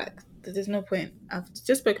just feel like there's no point. I've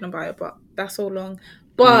just spoken about it, but that's all long.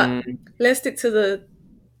 But let's stick to the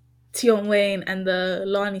Tion Wayne and the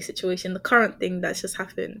Lani situation, the current thing that's just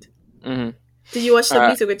happened. Did you watch the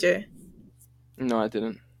music video? No, I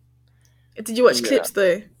didn't. Did you watch clips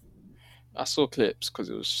though? I saw clips because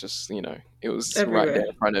it was just, you know, it was everywhere. Right there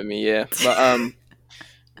in front of me, yeah. But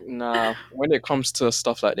nah, when it comes to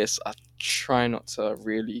stuff like this, I try not to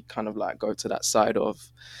really kind of like go to that side of,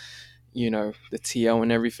 you know, the TL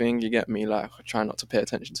and everything. You get me? Like, I try not to pay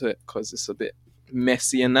attention to it because it's a bit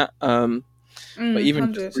messy and that. But even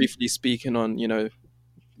 100. just briefly speaking on, you know,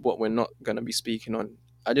 what we're not going to be speaking on,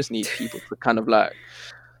 I just need people to kind of like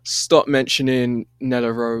stop mentioning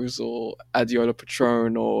Nella Rose or Adiola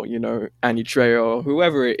Patron or, you know, Annie Treya or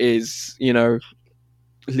whoever it is, you know,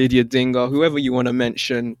 Lydia Dinger, whoever you want to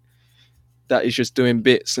mention that is just doing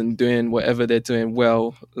bits and doing whatever they're doing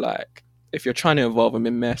well. Like, if you're trying to involve them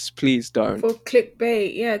in mess, please don't. For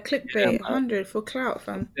clickbait, yeah, clickbait, 100 for clout,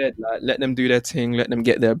 fam. Like, let them do their thing, let them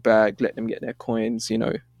get their bag, let them get their coins, you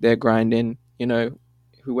know, they're grinding, you know,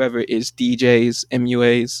 whoever it is, DJs,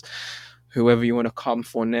 MUAs, whoever you want to come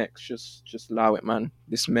for next, just allow it, man.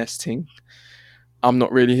 This mess thing, I'm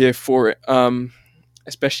not really here for it,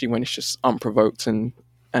 especially when it's just unprovoked and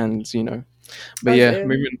you know. But yeah,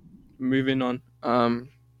 moving on.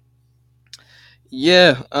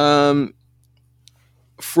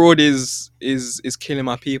 Fraud is killing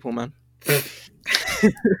my people, man.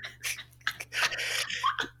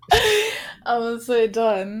 I was so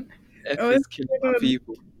done. F is killing my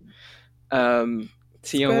people.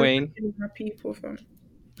 Tion Wayne, my people, fam.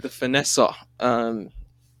 the finesser.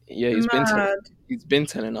 Yeah, he's been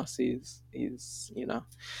telling us he's you know,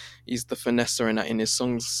 he's the finesser in his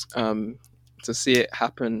songs. To see it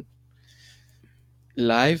happen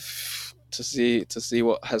live, to see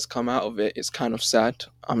what has come out of it, it's kind of sad.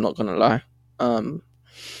 I'm not gonna lie.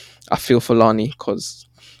 I feel for Lani because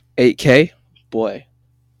 8K, boy,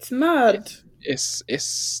 it's mad.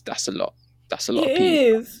 It's that's a lot. That's a lot of people.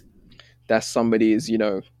 It is. That's somebody's, you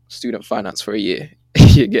know, student finance for a year.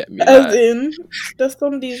 You get me? As in, that's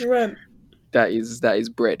somebody's rent. That is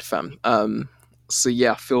bread, fam. So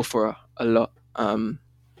yeah, I feel for her a lot.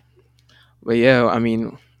 But yeah, I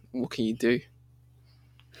mean, what can you do?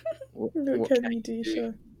 What can you do?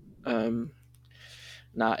 Sure.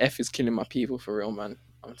 Nah, F is killing my people for real, man.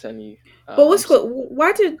 I'm telling you. But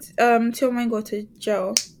why did Tion Wayne go to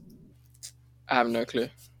jail? I have no clue.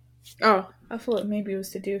 Oh, I thought maybe it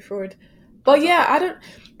was to do with fraud. But yeah,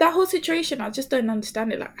 that whole situation, I just don't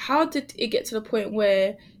understand it. Like, how did it get to the point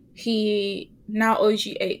where he now owes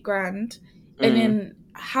you $8,000? And then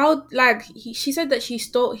how, like, she said that he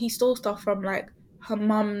stole stuff from, like, her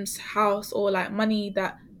mum's house, or, like, money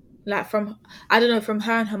that, like, from, I don't know, from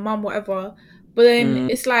her and her mum, whatever. But then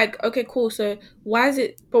it's like, okay, cool. So why is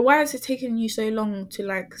it taking you so long to,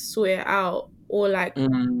 like, sort it out or, like,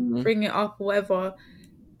 bring it up or whatever?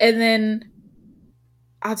 And then,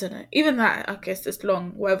 I don't know, even that, I guess it's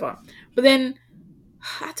long, whatever. But then,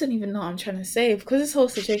 I don't even know what I'm trying to say, because this whole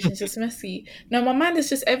situation is just messy. No, my mind is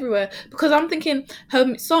just everywhere, because I'm thinking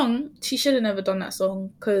her song, she should have never done that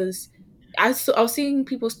song, because I was seeing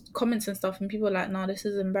people's comments and stuff, and people were like, no, this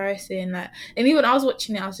is embarrassing. Like, and even I was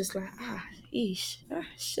watching it, I was just like,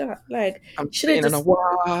 shut up. Like, I'm sitting on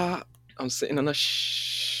a I'm sitting on a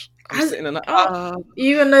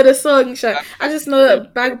you even know the song, Shaq. I just know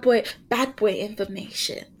that bad boy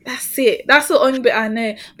information. That's it. That's the only bit I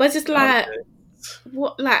know. But it's just like,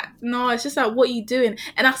 what? Like, no, it's just like, what are you doing?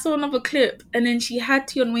 And I saw another clip, and then she had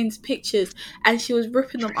Tion Wayne's pictures, and she was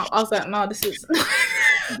ripping them up. I was like, no, this is.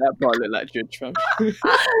 That part looked like Judge Trump.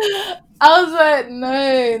 I was like,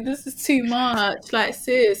 no, this is too much. Like,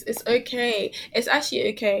 sis, it's okay. It's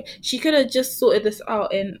actually okay. She could have just sorted this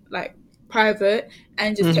out in, like, private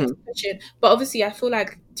and just kept pushing. But obviously, I feel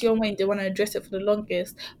like Tion Wayne didn't want to address it for the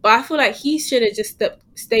longest. But I feel like he should have just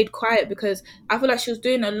stayed quiet, because I feel like she was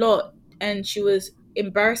doing a lot and she was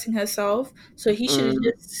embarrassing herself. So he should have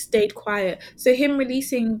just stayed quiet. So him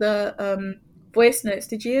releasing the voice notes,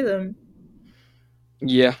 did you hear them?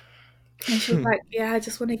 Yeah. And she was like, yeah, I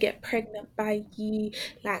just want to get pregnant by you.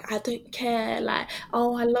 Like, I don't care. Like,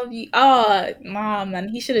 oh, I love you. Oh, nah, man.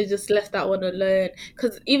 He should have just left that one alone.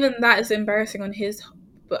 Because even that is embarrassing on his,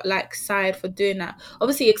 like, side for doing that.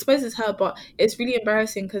 Obviously, it exposes her, but it's really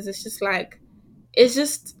embarrassing, because it's just like, I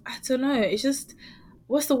don't know. It's just,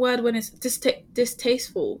 what's the word when it's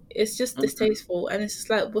distasteful? It's just distasteful, and it's just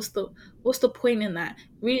like, what's the point in that?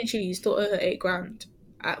 Really, truly, you still owe her $8,000.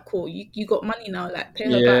 Cool. You got money now. Like,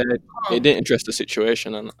 pay her back. It didn't address the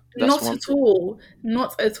situation, and that's not at all.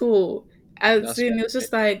 Not at all. As in, it was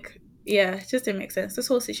just like, yeah, it just didn't make sense. This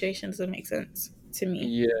whole situation doesn't make sense to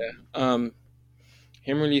me. Yeah.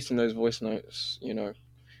 Him releasing those voice notes, you know,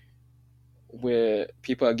 where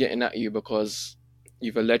people are getting at you because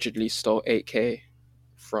you've allegedly stole $8,000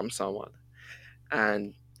 from someone,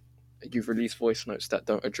 and you've released voice notes that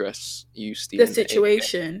don't address you stealing the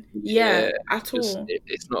situation. At all.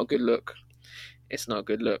 It's not a good look. It's not a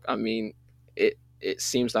good look. I mean, it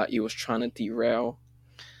seems like you was trying to derail,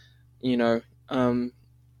 you know,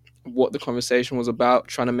 what the conversation was about,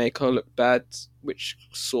 trying to make her look bad, which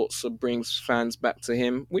sorts of brings fans back to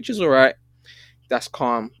him, which is all right. That's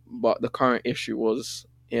calm. But the current issue was,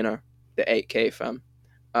 you know, the $8,000, fam.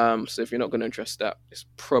 So if you're not going to address that, it's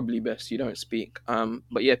probably best you don't speak.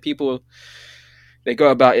 But yeah, people, they go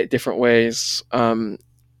about it different ways. In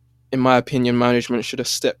my opinion, management should have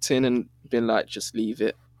stepped in and been like, just leave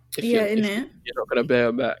it. If you're not going to bear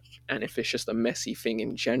it back. And if it's just a messy thing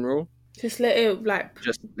in general, just let it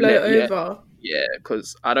blow over. Yeah,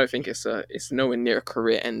 because I don't think it's nowhere near a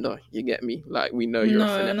career ender. You get me? Like, we know you're a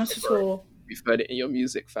finesse, not at all. We've heard it in your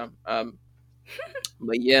music, fam. But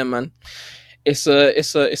yeah, man, it's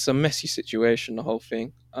a messy situation. The whole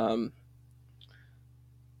thing.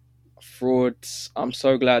 Fraud. I'm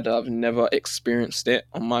so glad that I've never experienced it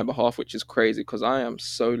on my behalf, which is crazy because I am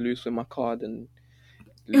so loose with my card and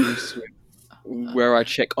loose with where I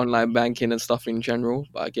check online banking and stuff in general.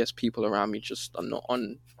 But I guess people around me just are not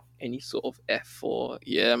on any sort of F or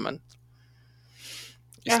man.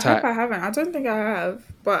 I hope I haven't. I don't think I have,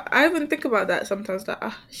 but I even think about that sometimes. Like,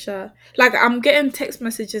 sure. Like, I'm getting text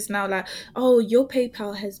messages now, like, oh, your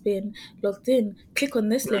PayPal has been logged in. Click on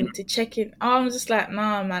this link to check in. Oh, I'm just like,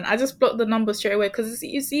 nah, man. I just blocked the number straight away because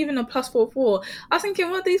it's even a +44. I was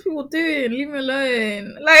thinking, what are these people doing? Leave me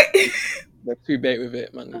alone. Like, they're too bait with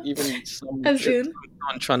it, man. Even someone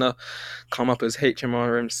trying to come up as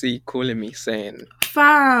HMRMC calling me saying,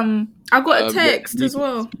 fam, I got a text as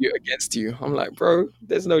well. Dispute against you. I'm like, bro,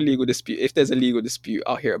 there's no legal dispute. If there's a legal dispute,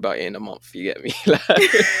 I'll hear about it in a month. You get me?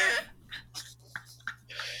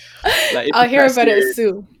 I'll hear about it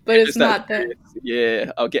soon, but it's not there.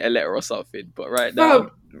 Yeah, I'll get a letter or something. But right now,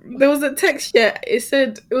 there was a text. Yeah, it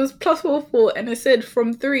said it was +44, and it said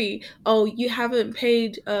from 3. Oh, you haven't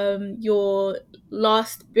paid your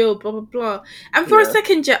last bill, blah blah blah. And for a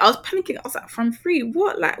second, I was panicking. I was like, from 3,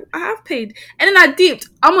 what? Like, I have paid. And then I deeped.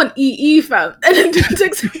 I'm on EE, fam. And then the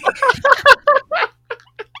text.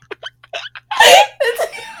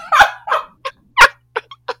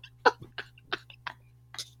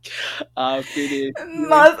 I'll finish.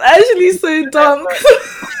 No, it's actually so dumb.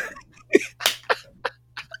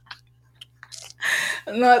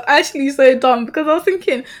 No, it's actually so dumb because I was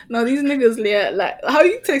thinking, no, these niggas, like, how are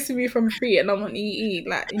you texting me from 3 and I'm on EE?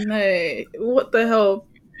 Like, no, what the hell?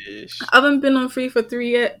 I haven't been on 3 for 3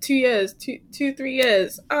 years, 2 years, 3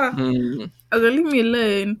 years. I was like, leave me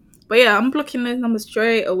alone. But yeah, I'm blocking those numbers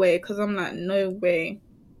straight away because I'm like, no way.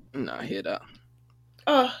 No, I hear that.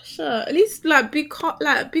 Oh, sure. At least be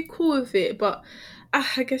cool with it. But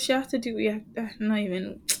I guess you have to do. Yeah, not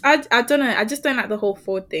even. I don't know. I just don't like the whole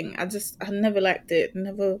fraud thing. I never liked it.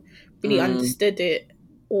 Never really understood it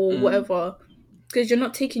or whatever. Because you're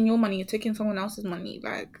not taking your money. You're taking someone else's money.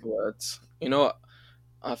 Like, words. You know what?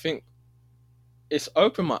 I think it's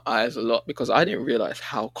opened my eyes a lot because I didn't realize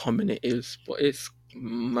how common it is. But it's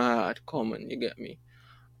mad common. You get me?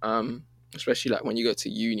 Especially like when you go to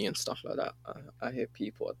uni and stuff like that. I hear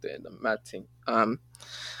people are doing the mad thing. But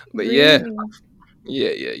really?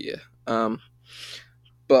 Yeah.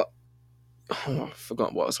 But I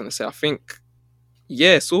forgot what I was going to say. I think,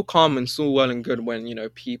 it's all calm and it's all well and good when,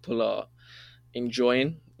 people are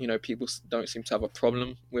enjoying, people don't seem to have a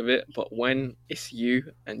problem with it. But when it's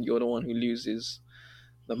you and you're the one who loses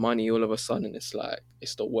the money, all of a sudden it's like,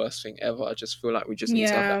 it's the worst thing ever. I just feel like we just need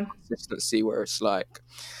to have that consistency where it's like,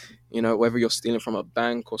 whether you're stealing from a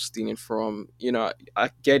bank or stealing from, I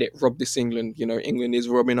get it, rob this England, England is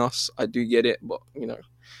robbing us. I do get it. But,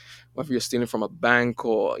 whether you're stealing from a bank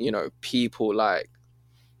or, people like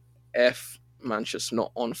man, just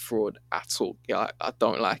not on fraud at all. Yeah, I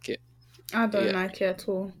don't like it. I don't like it at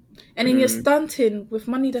all. And then you're stunting with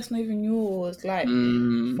money that's not even yours. Like,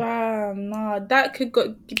 fam, nah, that could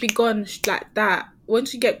be gone like that.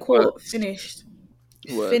 Once you get caught, finished.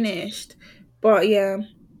 But yeah,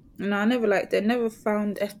 No, I never liked it. Never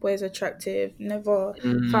found F-boys attractive. Never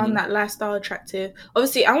found that lifestyle attractive.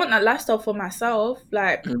 Obviously, I want that lifestyle for myself.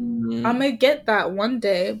 Like, I'm gonna get that one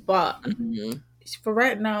day, but for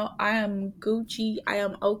right now, I am Gucci. I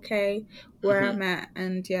am okay where I'm at,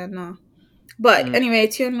 and yeah, no. But anyway,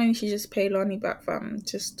 Tion she just paid Lonnie back, fam.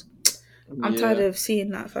 Just, I'm tired of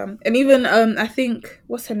seeing that, fam. And even I think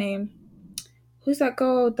what's her name? Who's that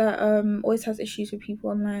girl that always has issues with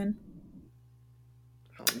people online?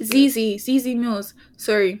 ZZ Mills.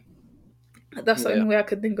 Sorry. That's the only way I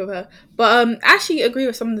could think of her. But I actually agree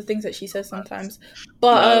with some of the things that she says sometimes.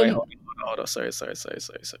 But hold on. Sorry.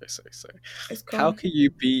 How can you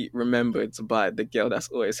be remembered by the girl that's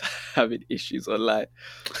always having issues online?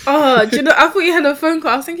 Oh, do you know? I thought you had a phone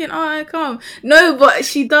call. I was thinking, oh, I can't. No, but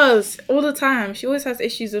she does all the time. She always has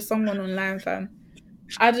issues with someone online, fam.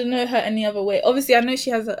 I don't know her any other way. Obviously, I know she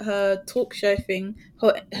has her talk show thing,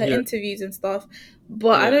 her interviews and stuff,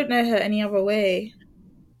 but I don't know her any other way.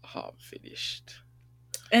 I'm finished.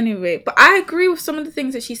 Anyway, but I agree with some of the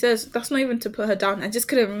things that she says. That's not even to put her down. I just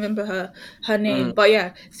couldn't remember her name. But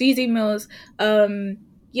yeah, ZZ Mills.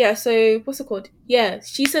 Yeah, so what's it called? Yeah,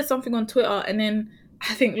 she said something on Twitter, and then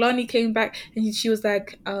I think Lonnie came back and she was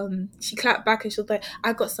like, she clapped back and she was like,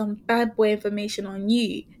 I got some bad boy information on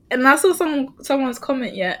you. And I saw someone's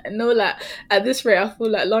comment, and they were like, at this rate, I feel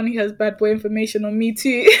like Lonnie has bad boy information on me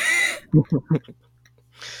too.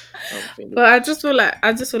 But I just feel like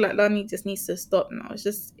Lonnie just needs to stop now.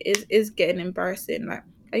 It's getting embarrassing. Like,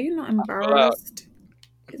 are you not embarrassed?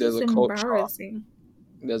 There's a culture.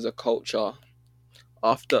 There's a culture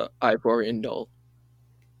after Ivorian Doll.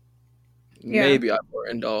 Maybe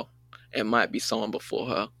Ivorian Doll. It might be someone before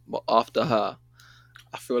her, but after her,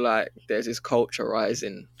 I feel like there's this culture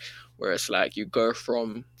rising where it's like you go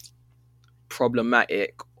from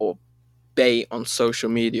problematic or bait on social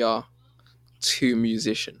media to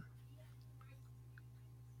musician.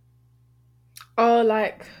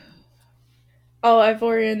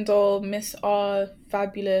 Ivorian Doll, Miss R,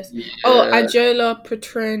 Fabulous. Yeah. Adjola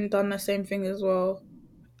Patron done the same thing as well.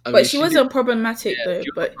 But she wasn't problematic though.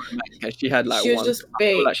 But she had like she was just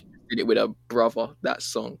bait. I feel like she did it with her brother. That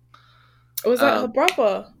song. Was that her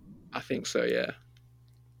brother? I think so. Yeah.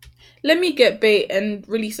 Let me get bait and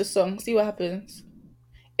release a song. See what happens.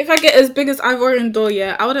 If I get as big as Ivorian Doll,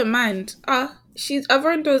 I wouldn't mind.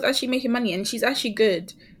 Ivorian Doll is actually making money and she's actually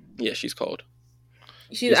good. Yeah, she's cold.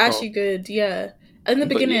 She's actually good, yeah. In the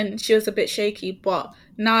beginning, she was a bit shaky, but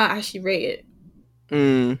now I actually rate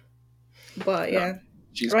it. But yeah.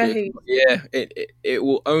 She's good. Yeah, it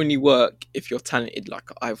will only work if you're talented like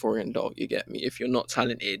Ivorian Doll, you get me? If you're not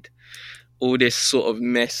talented, all this sort of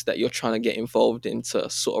mess that you're trying to get involved in to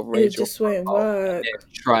sort of raise your won't work.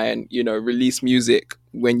 Try and, release music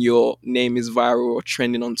when your name is viral or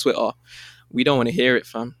trending on Twitter. We don't want to hear it,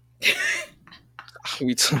 fam.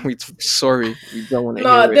 Sorry, we don't want to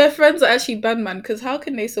hear it. No, their friends are actually bad, man, because how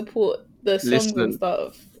can they support the songs and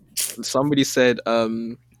stuff? Somebody said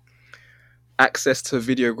access to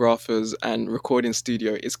videographers and recording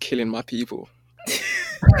studio is killing my people.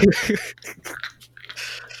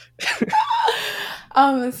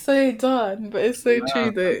 I'm so done, but it's so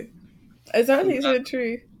true though. It's actually so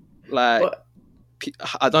true. Like,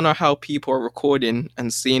 I don't know how people are recording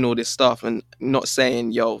and seeing all this stuff and not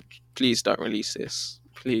saying, yo, please don't release this.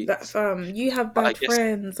 Please. You have bad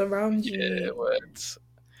friends around you. Yeah,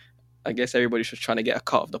 I guess everybody's just trying to get a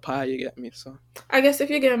cut of the pie, you get me? So I guess if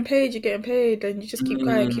you're getting paid, you're getting paid, and you just keep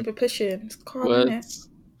quiet, keep it pushing. It's calm, innit?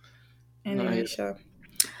 Anyway, sure.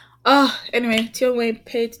 Anyway, Tion Wayne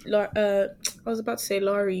paid. I was about to say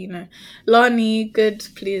Laurie, Lonnie, good,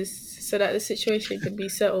 please, so that the situation can be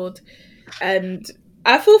settled. And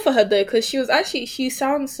I feel for her though, because she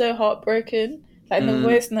sounds so heartbroken. Like the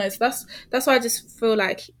voice notes. That's why I just feel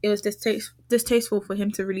like it was distasteful for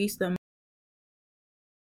him to release them.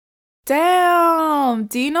 Damn!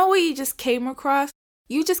 Do you know what you just came across?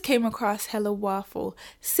 You just came across Hella Waffle.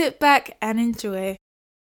 Sit back and enjoy.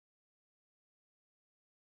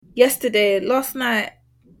 Last night,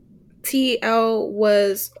 TL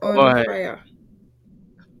was on fire.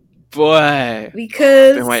 Boy!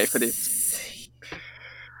 Because I've been waiting for this.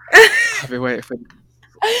 I've been waiting for this.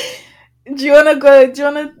 Do you wanna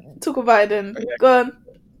talk about it then? Okay. Go on.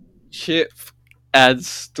 Chip and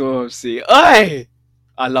Stormzy. Oi!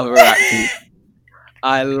 I love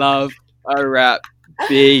a rap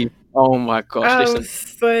beat. Oh my gosh. I'm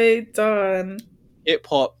so done. Hip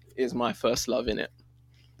hop is my first love, innit?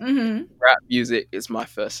 Rap music is my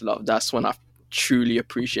first love. That's when I truly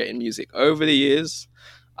appreciated music. Over the years,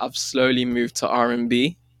 I've slowly moved to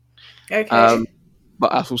R&B. Okay.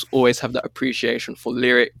 But I always have that appreciation for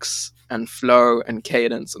lyrics and flow and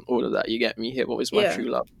cadence and all of that. You get me? Hip hop is my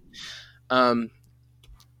true love.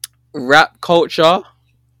 Rap culture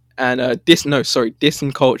and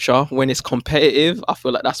dissing culture, when it's competitive, I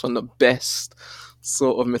feel like that's when the best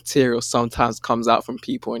sort of material sometimes comes out from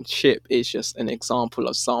people, and Chip is just an example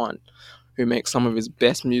of someone who makes some of his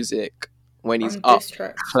best music when he's up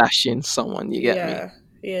clashing someone. You get me?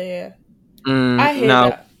 I hear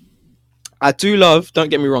that. I do love, don't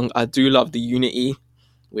get me wrong, I do love the unity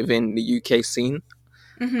within the UK scene.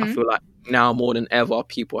 I feel like now more than ever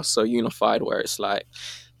people are so unified, where it's like,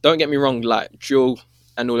 don't get me wrong, like drill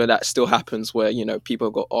and all of that still happens where, you know,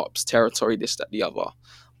 people got ops, territory, this, that, the other.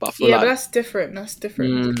 But I feel like, but that's different. That's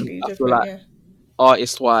different. I feel like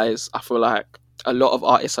artist-wise, I feel like a lot of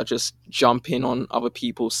artists are just jumping on other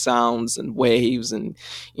people's sounds and waves and,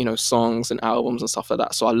 you know, songs and albums and stuff like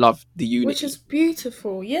that. So I love the unity. Which is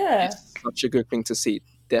beautiful, yeah. It's such a good thing to see,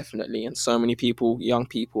 definitely. And so many people, young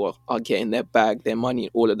people, are getting their bag, their money,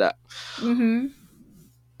 all of that.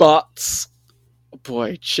 But,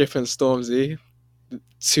 boy, Chip and Stormzy,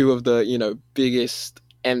 two of the, you know, biggest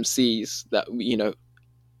MCs that, you know,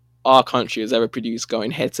 our country has ever produced,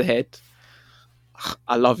 going head to head.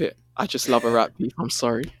 I love it. I just love a rap beef. I'm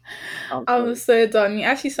sorry. I'm so done. You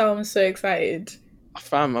actually sound so excited.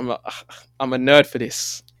 Fam, I'm a nerd for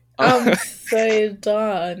this. I'm so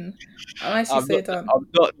done. I'm actually so done. I'm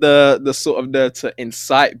not the sort of nerd to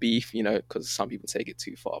incite beef, you know, because some people take it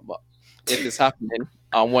too far. But if it's happening,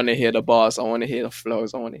 I want to hear the bars. I want to hear the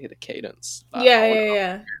flows. I want to hear the cadence. Like,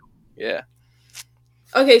 yeah.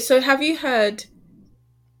 Okay, so have you heard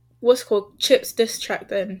what's called Chip's diss track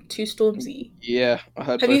then to Stormzy? Yeah, I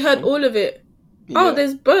heard. Have you heard all of it? Yeah. Oh,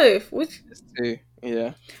 there's both. Which? There's two.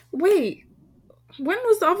 Yeah. Wait, when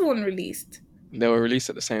was the other one released? They were released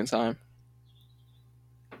at the same time.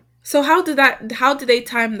 So how did they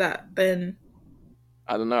time that then?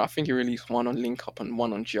 I don't know. I think he released one on Link Up and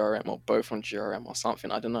one on GRM, or both on GRM or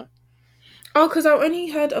something. I don't know. Oh, because I only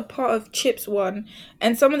heard a part of Chip's one,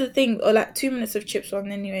 and some of the things, or like 2 minutes of Chip's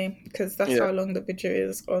one anyway, because that's how long the video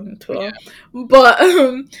is on Twitter. Yeah. But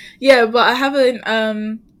but I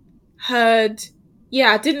haven't heard.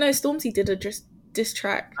 Yeah, I didn't know Stormzy did a diss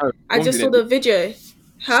track. No, I just saw the video.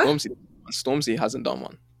 Huh? Stormzy hasn't done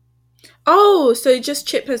one. Oh, so just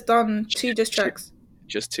Chip has done two diss tracks.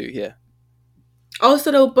 Just two, yeah. Oh,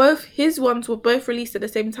 so his ones were both released at the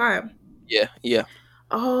same time. Yeah.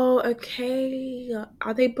 Oh, okay.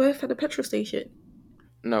 Are they both at the petrol station?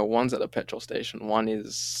 No, one's at the petrol station. One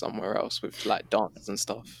is somewhere else with like dances and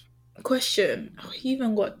stuff. Question. Oh, he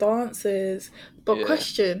even got dances. But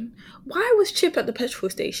question, why was Chip at the petrol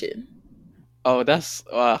station? Oh, that's...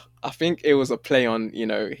 I think it was a play on, you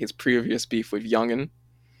know, his previous beef with Youngin.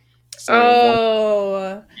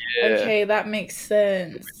 So okay, that makes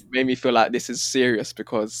sense. It made me feel like this is serious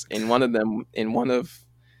because in one of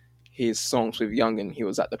his songs with Youngin, he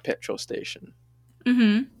was at the petrol station.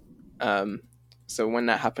 So when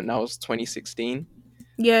that happened, that was 2016.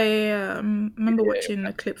 Yeah. I remember watching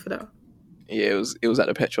the clip for that. Yeah, it was at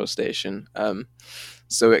the petrol station.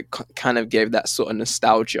 So it kind of gave that sort of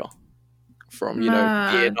nostalgia from, you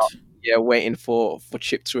know, waiting for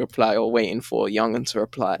Chip to reply or waiting for Youngin to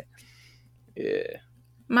reply. Yeah.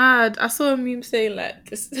 Mad. I saw a meme saying like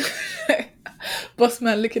this boss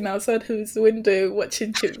man looking outside his window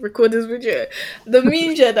watching Chip record his video. The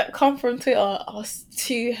memes that come from Twitter are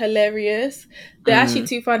too hilarious. They're actually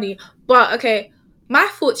too funny. But okay, my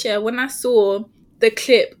thoughts when I saw the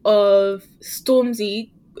clip of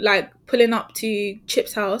Stormzy like pulling up to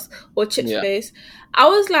Chip's house or Chip's place, I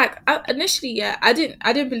was like, initially, I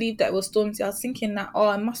didn't believe that it was Stormzy. I was thinking that,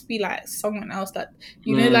 it must be like someone else that,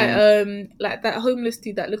 you know, like that homeless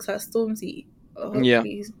dude that looks like Stormzy.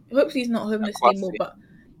 Hopefully he's not homeless anymore. But,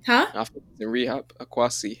 huh? I think he's in rehab.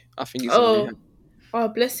 Akwasi. I think he's in rehab. Oh,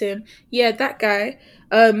 bless him. Yeah, that guy.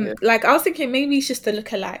 Like I was thinking maybe he's just a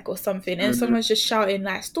lookalike or something, and someone's just shouting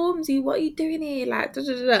like, "Stormzy, what are you doing here?" Like, da,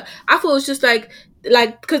 da, da, da. I thought it was just like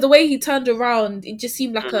because the way he turned around, it just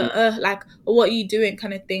seemed like like what are you doing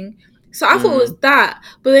kind of thing. So I thought it was that,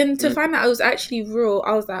 but then to find out it was actually real,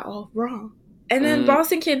 I was like, oh, raw. And then but I was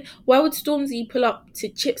thinking, why would Stormzy pull up to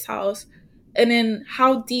Chip's house? And then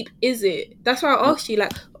how deep is it? That's why I asked you,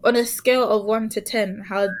 like, on a scale of 1 to 10,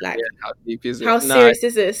 how deep is it? How serious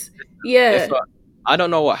is this? Yeah. I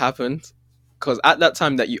don't know what happened, because at that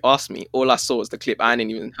time that you asked me, all I saw was the clip. I hadn't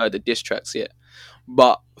even heard the diss tracks yet.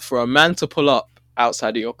 But for a man to pull up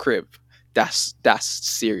outside of your crib, that's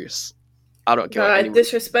serious. I don't care. Like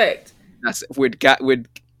disrespect. That's with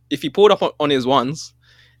if he pulled up on his ones,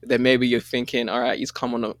 then maybe you're thinking, all right, he's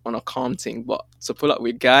come on a calm thing. But to pull up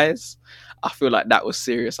with guys, I feel like that was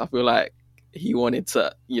serious. I feel like he wanted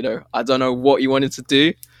to, I don't know what he wanted to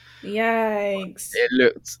do. Yikes. It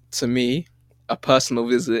looked to me a personal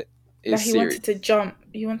visit is that he serious. wanted to jump.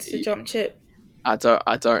 He wanted to jump Chip. I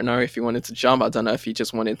don't know if he wanted to jump. I don't know if he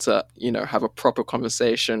just wanted to, have a proper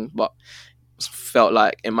conversation, but felt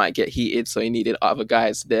like it might get heated, so he needed other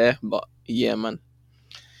guys there. But yeah, man,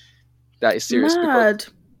 that is serious. Mad.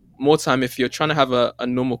 More time, if you're trying to have a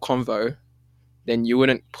normal convo, then you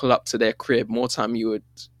wouldn't pull up to their crib. More time, you would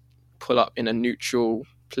pull up in a neutral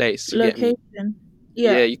place. Location.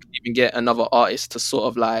 Yeah, you can even get another artist to sort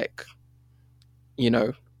of like,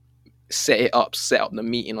 set up the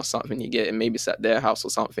meeting or something. You get it, maybe it's at their house or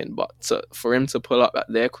something. But for him to pull up at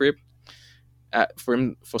their crib, for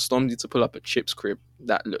Stormzy to pull up at Chip's crib,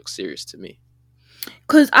 that looks serious to me.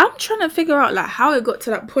 Because I'm trying to figure out like how it got to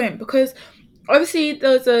that point. Because obviously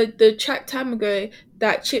there was the track time ago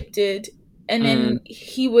that Chip did, and then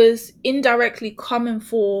he was indirectly coming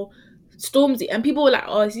for Stormzy, and people were like,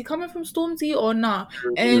 "Oh, is he coming from Stormzy or not?"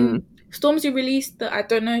 And Stormzy released the I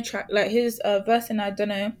Don't Know track, like his verse in I Don't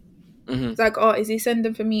Know. It's like, oh, is he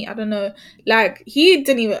sending for me? I don't know. Like,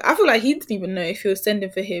 I feel like he didn't even know if he was sending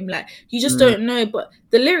for him. Like, you just don't know. But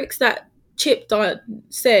the lyrics that Chip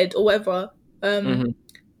said or whatever,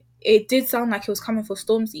 it did sound like he was coming for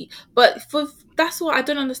Stormzy. But that's what I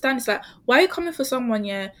don't understand. It's like, why are you coming for someone,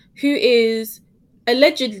 who is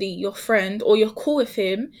allegedly your friend or you're cool with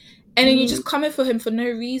him, and then you're just coming for him for no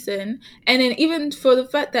reason? And then even for the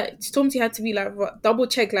fact that Stormzy had to be like, double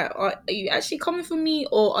check, like, are you actually coming for me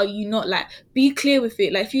or are you not? Like, be clear with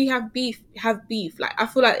it. Like, if you have beef, have beef. Like, I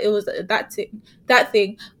feel like it was that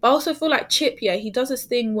thing. But I also feel like Chip, he does this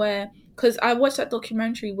thing where, because I watched that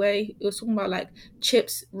documentary where it was talking about like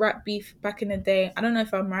Chip's rap beef back in the day. I don't know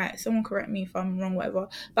if I'm right. Someone correct me if I'm wrong, whatever.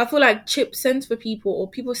 But I feel like Chip sends for people, or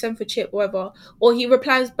people send for Chip, whatever, or he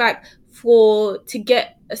replies back to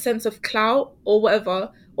get a sense of clout or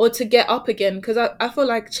whatever, or to get up again. Because I feel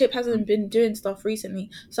like Chip hasn't been doing stuff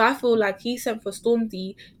recently, so I feel like he sent for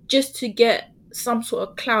Stormzy just to get some sort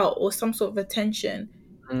of clout or some sort of attention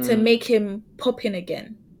to make him pop in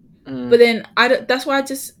again. But then that's why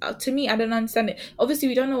to me, I don't understand it. Obviously,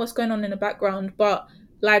 we don't know what's going on in the background, but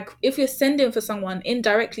like, if you're sending for someone,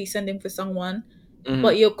 indirectly sending for someone,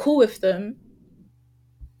 but you're cool with them,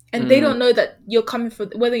 and they don't know that you're coming for,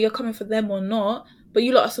 whether you're coming for them or not, but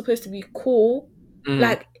you lot are supposed to be cool.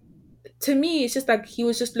 Like, to me, it's just like he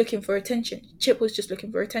was just looking for attention. Chip was just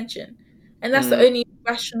looking for attention, and that's the only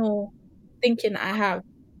rational thinking I have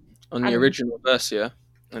on the original verse. The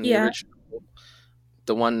original,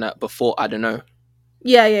 the one that before I Don't Know.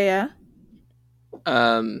 Yeah.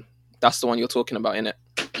 That's the one you're talking about, innit?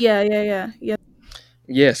 Yeah.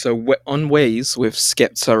 Yeah, so on Ways with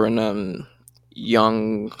Skepta and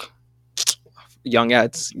Young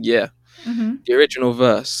Ads, the original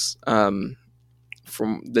verse,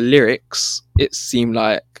 from the lyrics, it seemed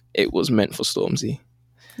like it was meant for Stormzy.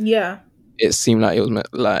 Yeah. It seemed like it was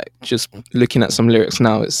meant, like, just looking at some lyrics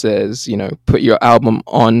now, it says, put your album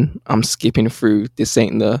on, I'm skipping through, this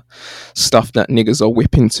ain't the stuff that niggas are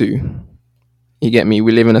whipping to. You get me?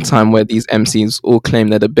 We live in a time where these MCs all claim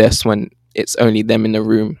they're the best when it's only them in the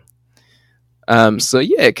room. So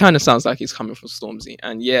yeah, it kind of sounds like he's coming from Stormzy.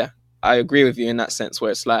 And yeah, I agree with you in that sense, where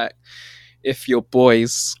it's like, if you're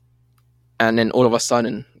boys and then all of a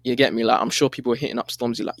sudden, you get me, like, I'm sure people are hitting up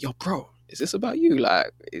Stormzy like, yo, bro, is this about you?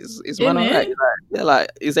 Like, is man alright? Like,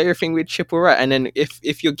 is everything with Chip alright? And then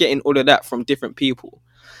if you're getting all of that from different people,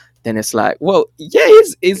 then it's like, well, yeah,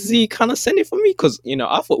 is he kind of sending for me? Because,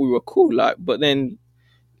 I thought we were cool, like, but then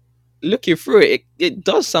looking through it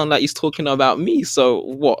does sound like he's talking about me. So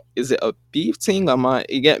what, is it a beef thing?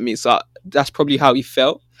 You get me? So that's probably how he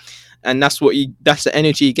felt, and that's the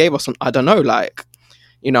energy he gave us. I don't know, like,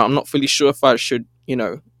 I'm not fully sure if I should,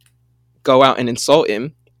 go out and insult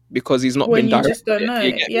him because he's not been direct. You just don't know.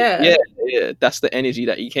 Yeah, that's the energy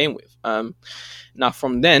that he came with. Now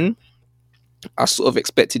from then, I sort of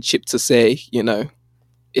expected Chip to say,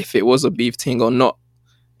 if it was a beef thing or not.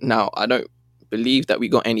 Now, I don't believe that we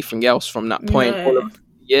got anything else from that point. No.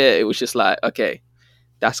 It was just like, okay,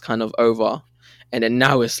 that's kind of over. And then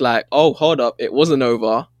now it's like, oh, hold up, it wasn't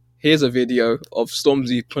over. Here's a video of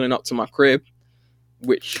Stormzy pulling up to my crib,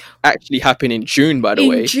 which actually happened in June, by the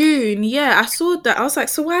way. In June, yeah, I saw that. I was like,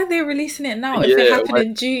 so why are they releasing it now if it happened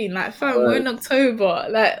in June? Like, fam, we're in October.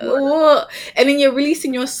 Like, what? And then you're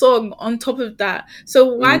releasing your song on top of that.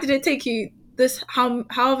 So why did it take you this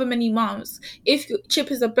however many months? If Chip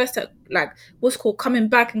is the best at, like, what's called coming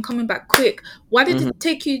back quick, why did it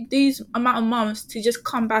take you these amount of months to just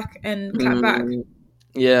come back and clap back?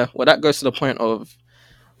 Yeah, well, that goes to the point of,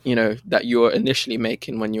 that you were initially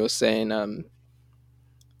making when you were saying,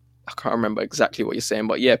 I can't remember exactly what you're saying,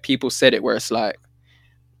 but yeah, people said it where it's like,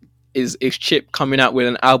 is Chip coming out with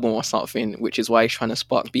an album or something, which is why he's trying to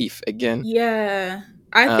spark beef again. Yeah,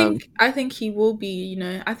 I think he will be. You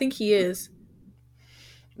know, I think he is.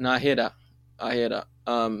 No, I hear that.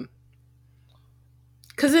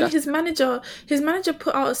 Because then his manager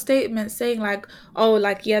put out a statement saying like, oh,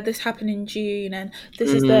 like, yeah, this happened in June, and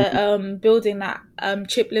this is the building that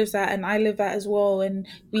Chip lives at and I live at as well, and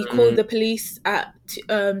we called the police to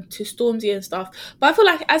Stormzy and stuff. But I feel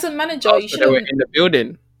like as a manager, you should have in the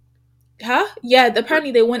building. Huh? Yeah,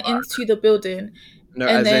 apparently they went into the building. No,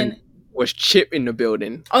 and then was Chip in the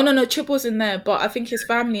building? Oh no, Chip wasn't there, but I think his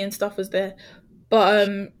family and stuff was there. But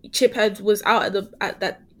Chip was out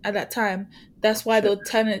at that time. That's why they were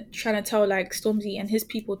trying to tell like Stormzy and his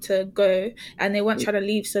people to go, and they weren't trying to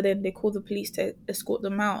leave. So then they called the police to escort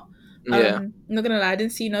them out. Yeah. I'm not gonna lie, I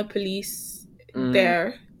didn't see no police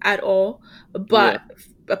there at all, but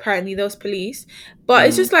apparently there was police. But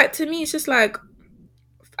it's just like, to me, it's just like,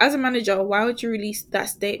 as a manager, why would you release that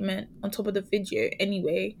statement on top of the video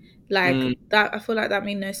anyway? Like that, I feel like that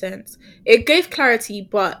made no sense. It gave clarity,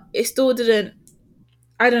 but it still didn't.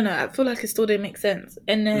 I don't know. I feel like it still didn't make sense.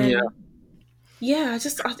 And then,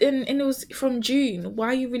 and it was from June. Why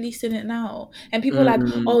are you releasing it now? And people are like,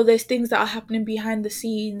 oh, there's things that are happening behind the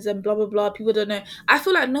scenes and blah, blah, blah. People don't know. I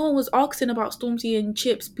feel like no one was asking about Stormzy and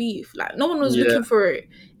Chip's beef. Like, no one was looking for it.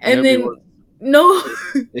 And then, no,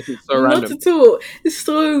 it's so random. Not at all. It's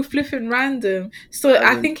so flipping random. So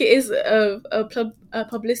I think it is a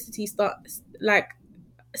publicity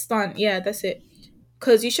stunt. Yeah, that's it.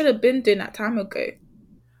 Because you should have been doing that time ago.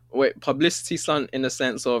 Wait, publicity stunt in the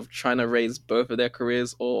sense of trying to raise both of their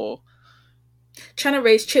careers, or trying to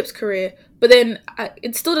raise Chip's career? But then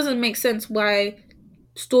it still doesn't make sense why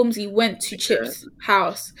Stormzy went to Chip's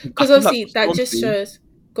house. Because obviously like that just shows.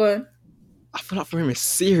 Go on. I feel like for him it's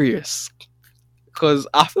serious. Because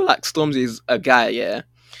I feel like Stormzy is a guy, yeah.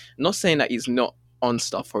 Not saying that he's not on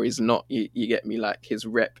stuff or he's not, you get me, like his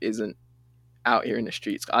rep isn't out here in the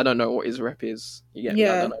streets. I don't know what his rep is. You get me?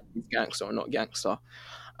 I don't know if he's gangster or not gangster.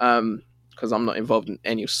 Because I'm not involved in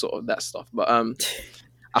any sort of that stuff. But I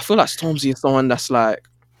feel like Stormzy is someone that's like,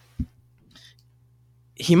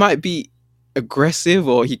 he might be aggressive,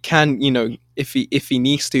 or he can, you know, if he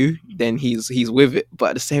needs to, then he's with it. But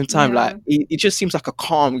at the same time, like he just seems like a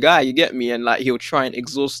calm guy. You get me? And like he'll try and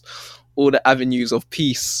exhaust all the avenues of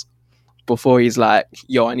peace before he's like,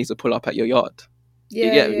 yo, I need to pull up at your yard. You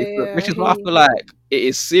get me? Which is why I feel like it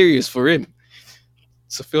is serious for him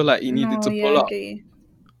to feel like he needed to pull up.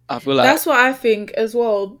 I feel like that's what I think as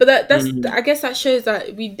well. But that's I guess that shows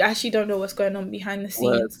that we actually don't know what's going on behind the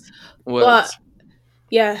scenes. Words. But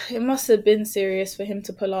yeah, it must have been serious for him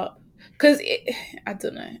to pull up. Because I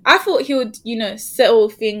don't know. I thought he would, you know, settle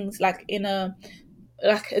things like in a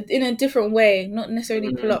different way, not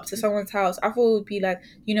necessarily pull up to someone's house. I thought it would be like,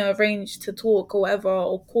 you know, arrange to talk or whatever,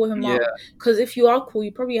 or call him up. Because if you are cool,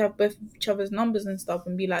 you probably have both each other's numbers and stuff,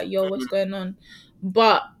 and be like, yo, what's going on?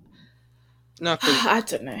 But no, I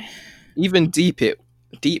don't know. Even deep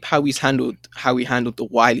how he handled the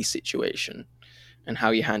Wiley situation and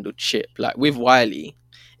how he handled Chip. Like with Wiley,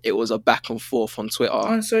 it was a back and forth on Twitter,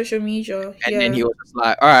 on social media, and then he was just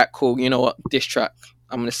like, all right, cool, you know what, diss track,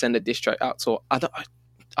 I'm gonna send a diss track out to. I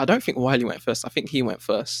don't think Wiley went first. I think he went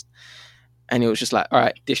first, and he was just like, all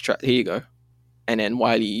right, diss track, here you go. And then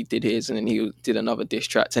Wiley did his, and then he did another diss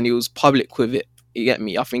track, and he was public with it. You get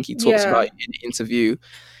me? I think he talks about it in an interview.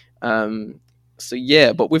 So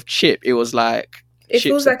yeah, but with Chip, it was like, it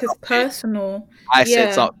feels like it's personal. I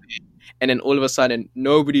said something, and then all of a sudden,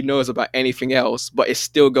 nobody knows about anything else, but it's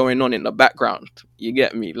still going on in the background. You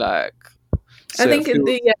get me? Like, so I think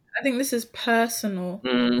I think this is personal.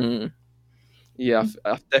 Mm-hmm. Yeah,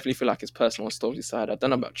 I definitely feel like it's personal on Stormzy's side. I don't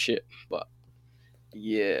know about Chip, but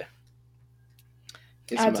yeah,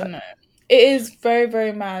 I don't know. It is very,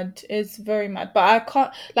 very mad. It's very mad. But I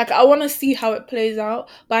can't, like, I want to see how it plays out.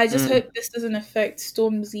 But I just hope this doesn't affect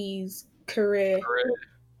Stormzy's career.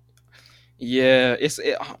 Yeah,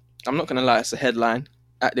 I'm not going to lie, it's a headline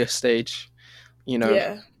at this stage. You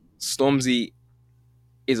know, Stormzy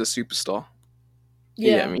is a superstar.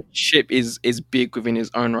 Yeah, I mean, Chip is big within his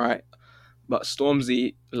own right. But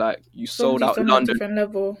Stormzy, like, you sold out London. Different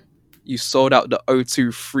level. You sold out the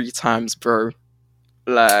O2 3 times, bro.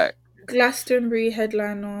 Like, Glastonbury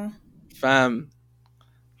headliner. Fam,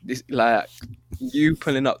 this, like, you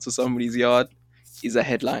pulling up to somebody's yard is a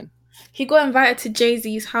headline. He got invited to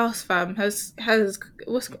Jay-Z's house, fam. I was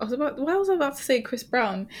about to say Chris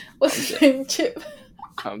Brown. What's his name? Chip.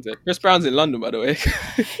 Chris Brown's in London, by the way.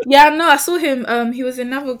 Yeah, no, I saw him. He was in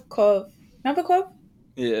Nabokov. Nabokov?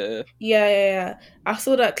 Yeah. Yeah. I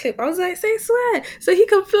saw that clip. I was like, say swear. So he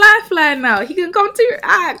can fly now. He can come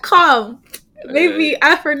to come. Maybe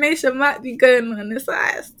Afro Nation might be going on this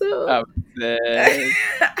side still.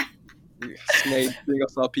 Snake, bring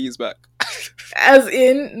us our peas back. As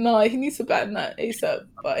in, no, he needs to ban that ASAP.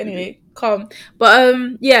 But anyway, calm. But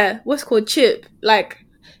yeah, what's called Chip? Like,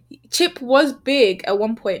 Chip was big at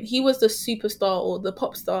one point. He was the superstar or the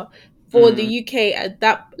pop star for the UK at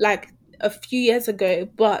that, like, a few years ago.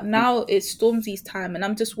 But now it's Stormzy's time, and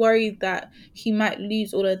I'm just worried that he might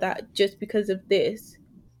lose all of that just because of this.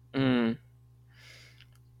 I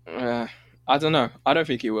don't know. I don't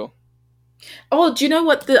think he will. Oh, do you know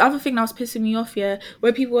what the other thing that was pissing me off? Yeah,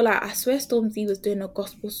 where people were like, "I swear Stormzy was doing a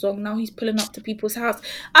gospel song. Now he's pulling up to people's house."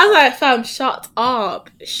 I was like, "Fam, shut up,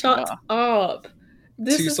 shut up."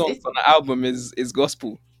 Two songs on the album is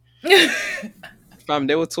gospel. Fam,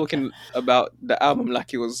 they were talking about the album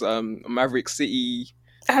like it was Maverick City.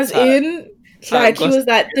 As in, like he was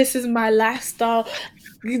like, "This is my lifestyle."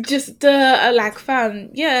 Just like,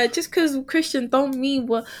 fam, yeah, just because Christian don't mean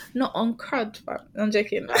we're not on crud, fam. I'm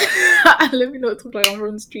joking. Let me not talk like I'm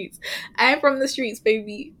from the streets. I'm from the streets,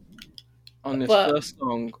 baby. On this first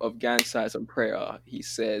song of Gang Signs and Prayer, he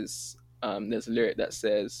says, there's a lyric that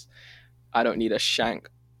says, "I don't need a shank.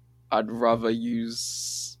 I'd rather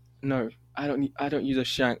use I don't use a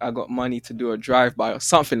shank. I got money to do a drive-by," or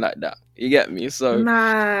something like that. You get me? So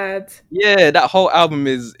mad. Yeah, that whole album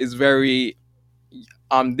is very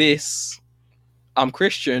I'm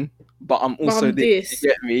Christian, but I'm also this. You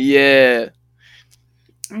get me? Yeah.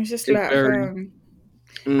 I'm just it's like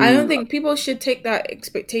I don't think people should take that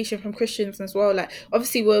expectation from Christians as well. Like,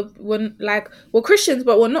 obviously we're Christians,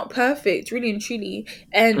 but we're not perfect, really and truly.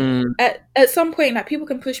 And at some point, like, people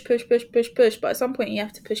can push, but at some point you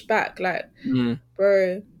have to push back, like,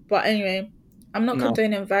 bro. But anyway, I'm not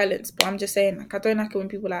condoning violence, but I'm just saying, like, I don't like it when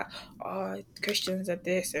people are like, "Oh, Christians are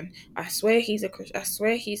this," and I swear he's a Christian. I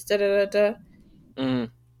swear he's da da da da.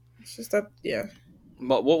 It's just that, yeah.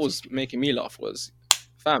 But what was making me laugh was,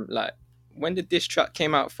 fam, like, when the diss track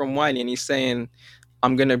came out from Wiley and he's saying,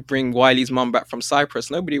 "I'm gonna bring Wiley's mum back from Cyprus,"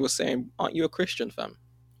 nobody was saying, "Aren't you a Christian, fam?"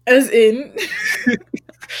 As in,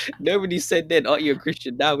 nobody said then, "Aren't you a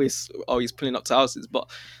Christian?" Now he's pulling up to houses, but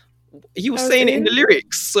he was saying it in the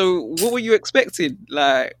lyrics. So what were you expecting?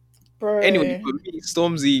 Like, bro. Anyway, for me,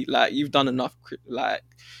 Stormzy, like, you've done enough, like,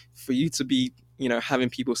 for you to be, having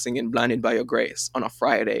people singing "Blinded by Your Grace" on a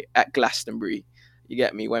Friday at Glastonbury. You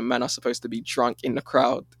get me? When men are supposed to be drunk in the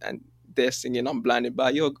crowd and they're singing "I'm blinded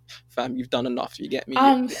by your," fam, you've done enough. You get me?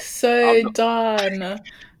 I'm so done.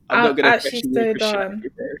 I'm actually so done.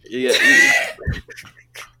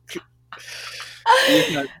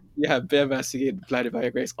 You have bare man singing "Blinded by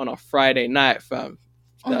Your Grace" on a Friday night, fam.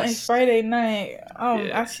 On a Friday night.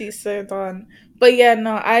 I'm actually so done. But yeah,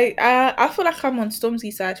 no, I feel like I'm on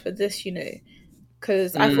Stormzy's side for this,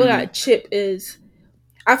 because I feel like Chip is.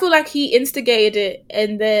 I feel like he instigated it,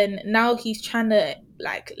 and then now he's trying to,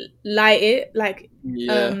 like, light it, like,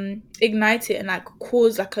 ignite it, and, like,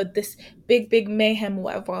 cause, like, this big mayhem or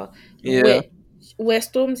whatever. Yeah. Where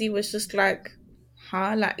Stormzy was just like,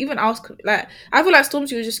 huh? Like, even I was like, I feel like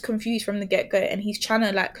Stormzy was just confused from the get go, and he's trying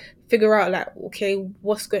to, like, figure out, like, okay,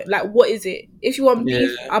 what's good, like, what is it? If you want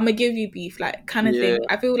beef, I'm gonna give you beef, like, kind of thing.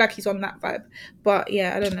 I feel like he's on that vibe, but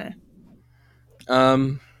yeah, I don't know.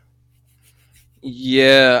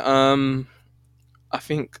 I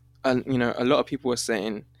think, a lot of people were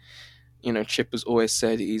saying, Chip has always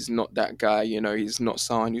said he's not that guy. He's not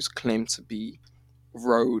someone who's claimed to be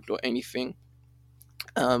road or anything,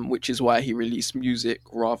 which is why he released music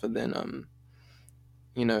rather than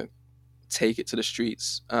take it to the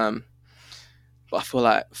streets. But I feel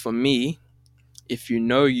like, for me, if you're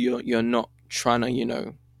not trying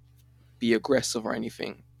to be aggressive or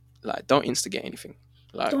anything, like, don't instigate anything.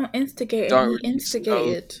 Like, don't instigate. He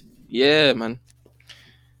instigated. Yeah, man.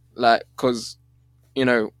 Like, because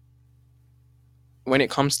when it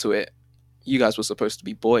comes to it, you guys were supposed to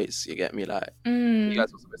be boys. You get me? Like, you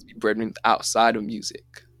guys were supposed to be brethren outside of music.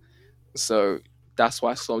 So that's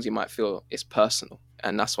why Stormzy might feel it's personal,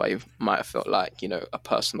 and that's why he might have felt like a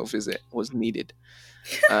personal visit was needed.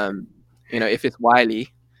 If it's Wiley,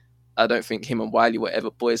 I don't think him and Wiley were ever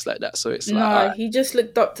boys like that. So it's like, he just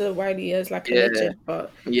looked up to Wiley as like a legend,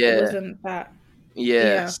 but it wasn't that.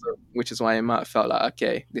 Yeah. So, which is why he might have felt like,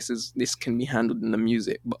 okay, this can be handled in the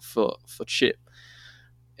music, but for Chip,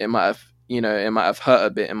 it might have hurt a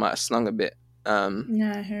bit, it might have stung a bit.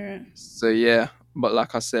 I hear it. So yeah, but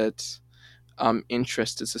like I said, I'm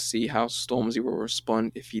interested to see how Stormzy will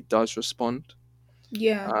respond, if he does respond.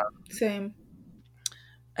 Yeah, same.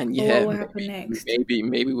 And yeah, what will happen next?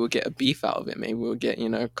 Maybe we'll get a beef out of it. Maybe we'll get,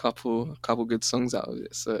 a couple good songs out of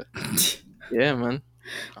it. So yeah, man.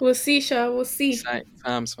 We'll see, Sha. We'll see.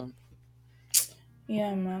 Fams, fam.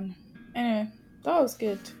 Yeah, man. Anyway, that was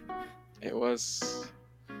good. It was.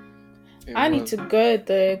 I need to go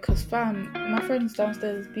though, cause fam, my friend's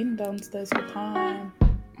downstairs has been downstairs for time.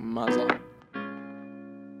 Mother.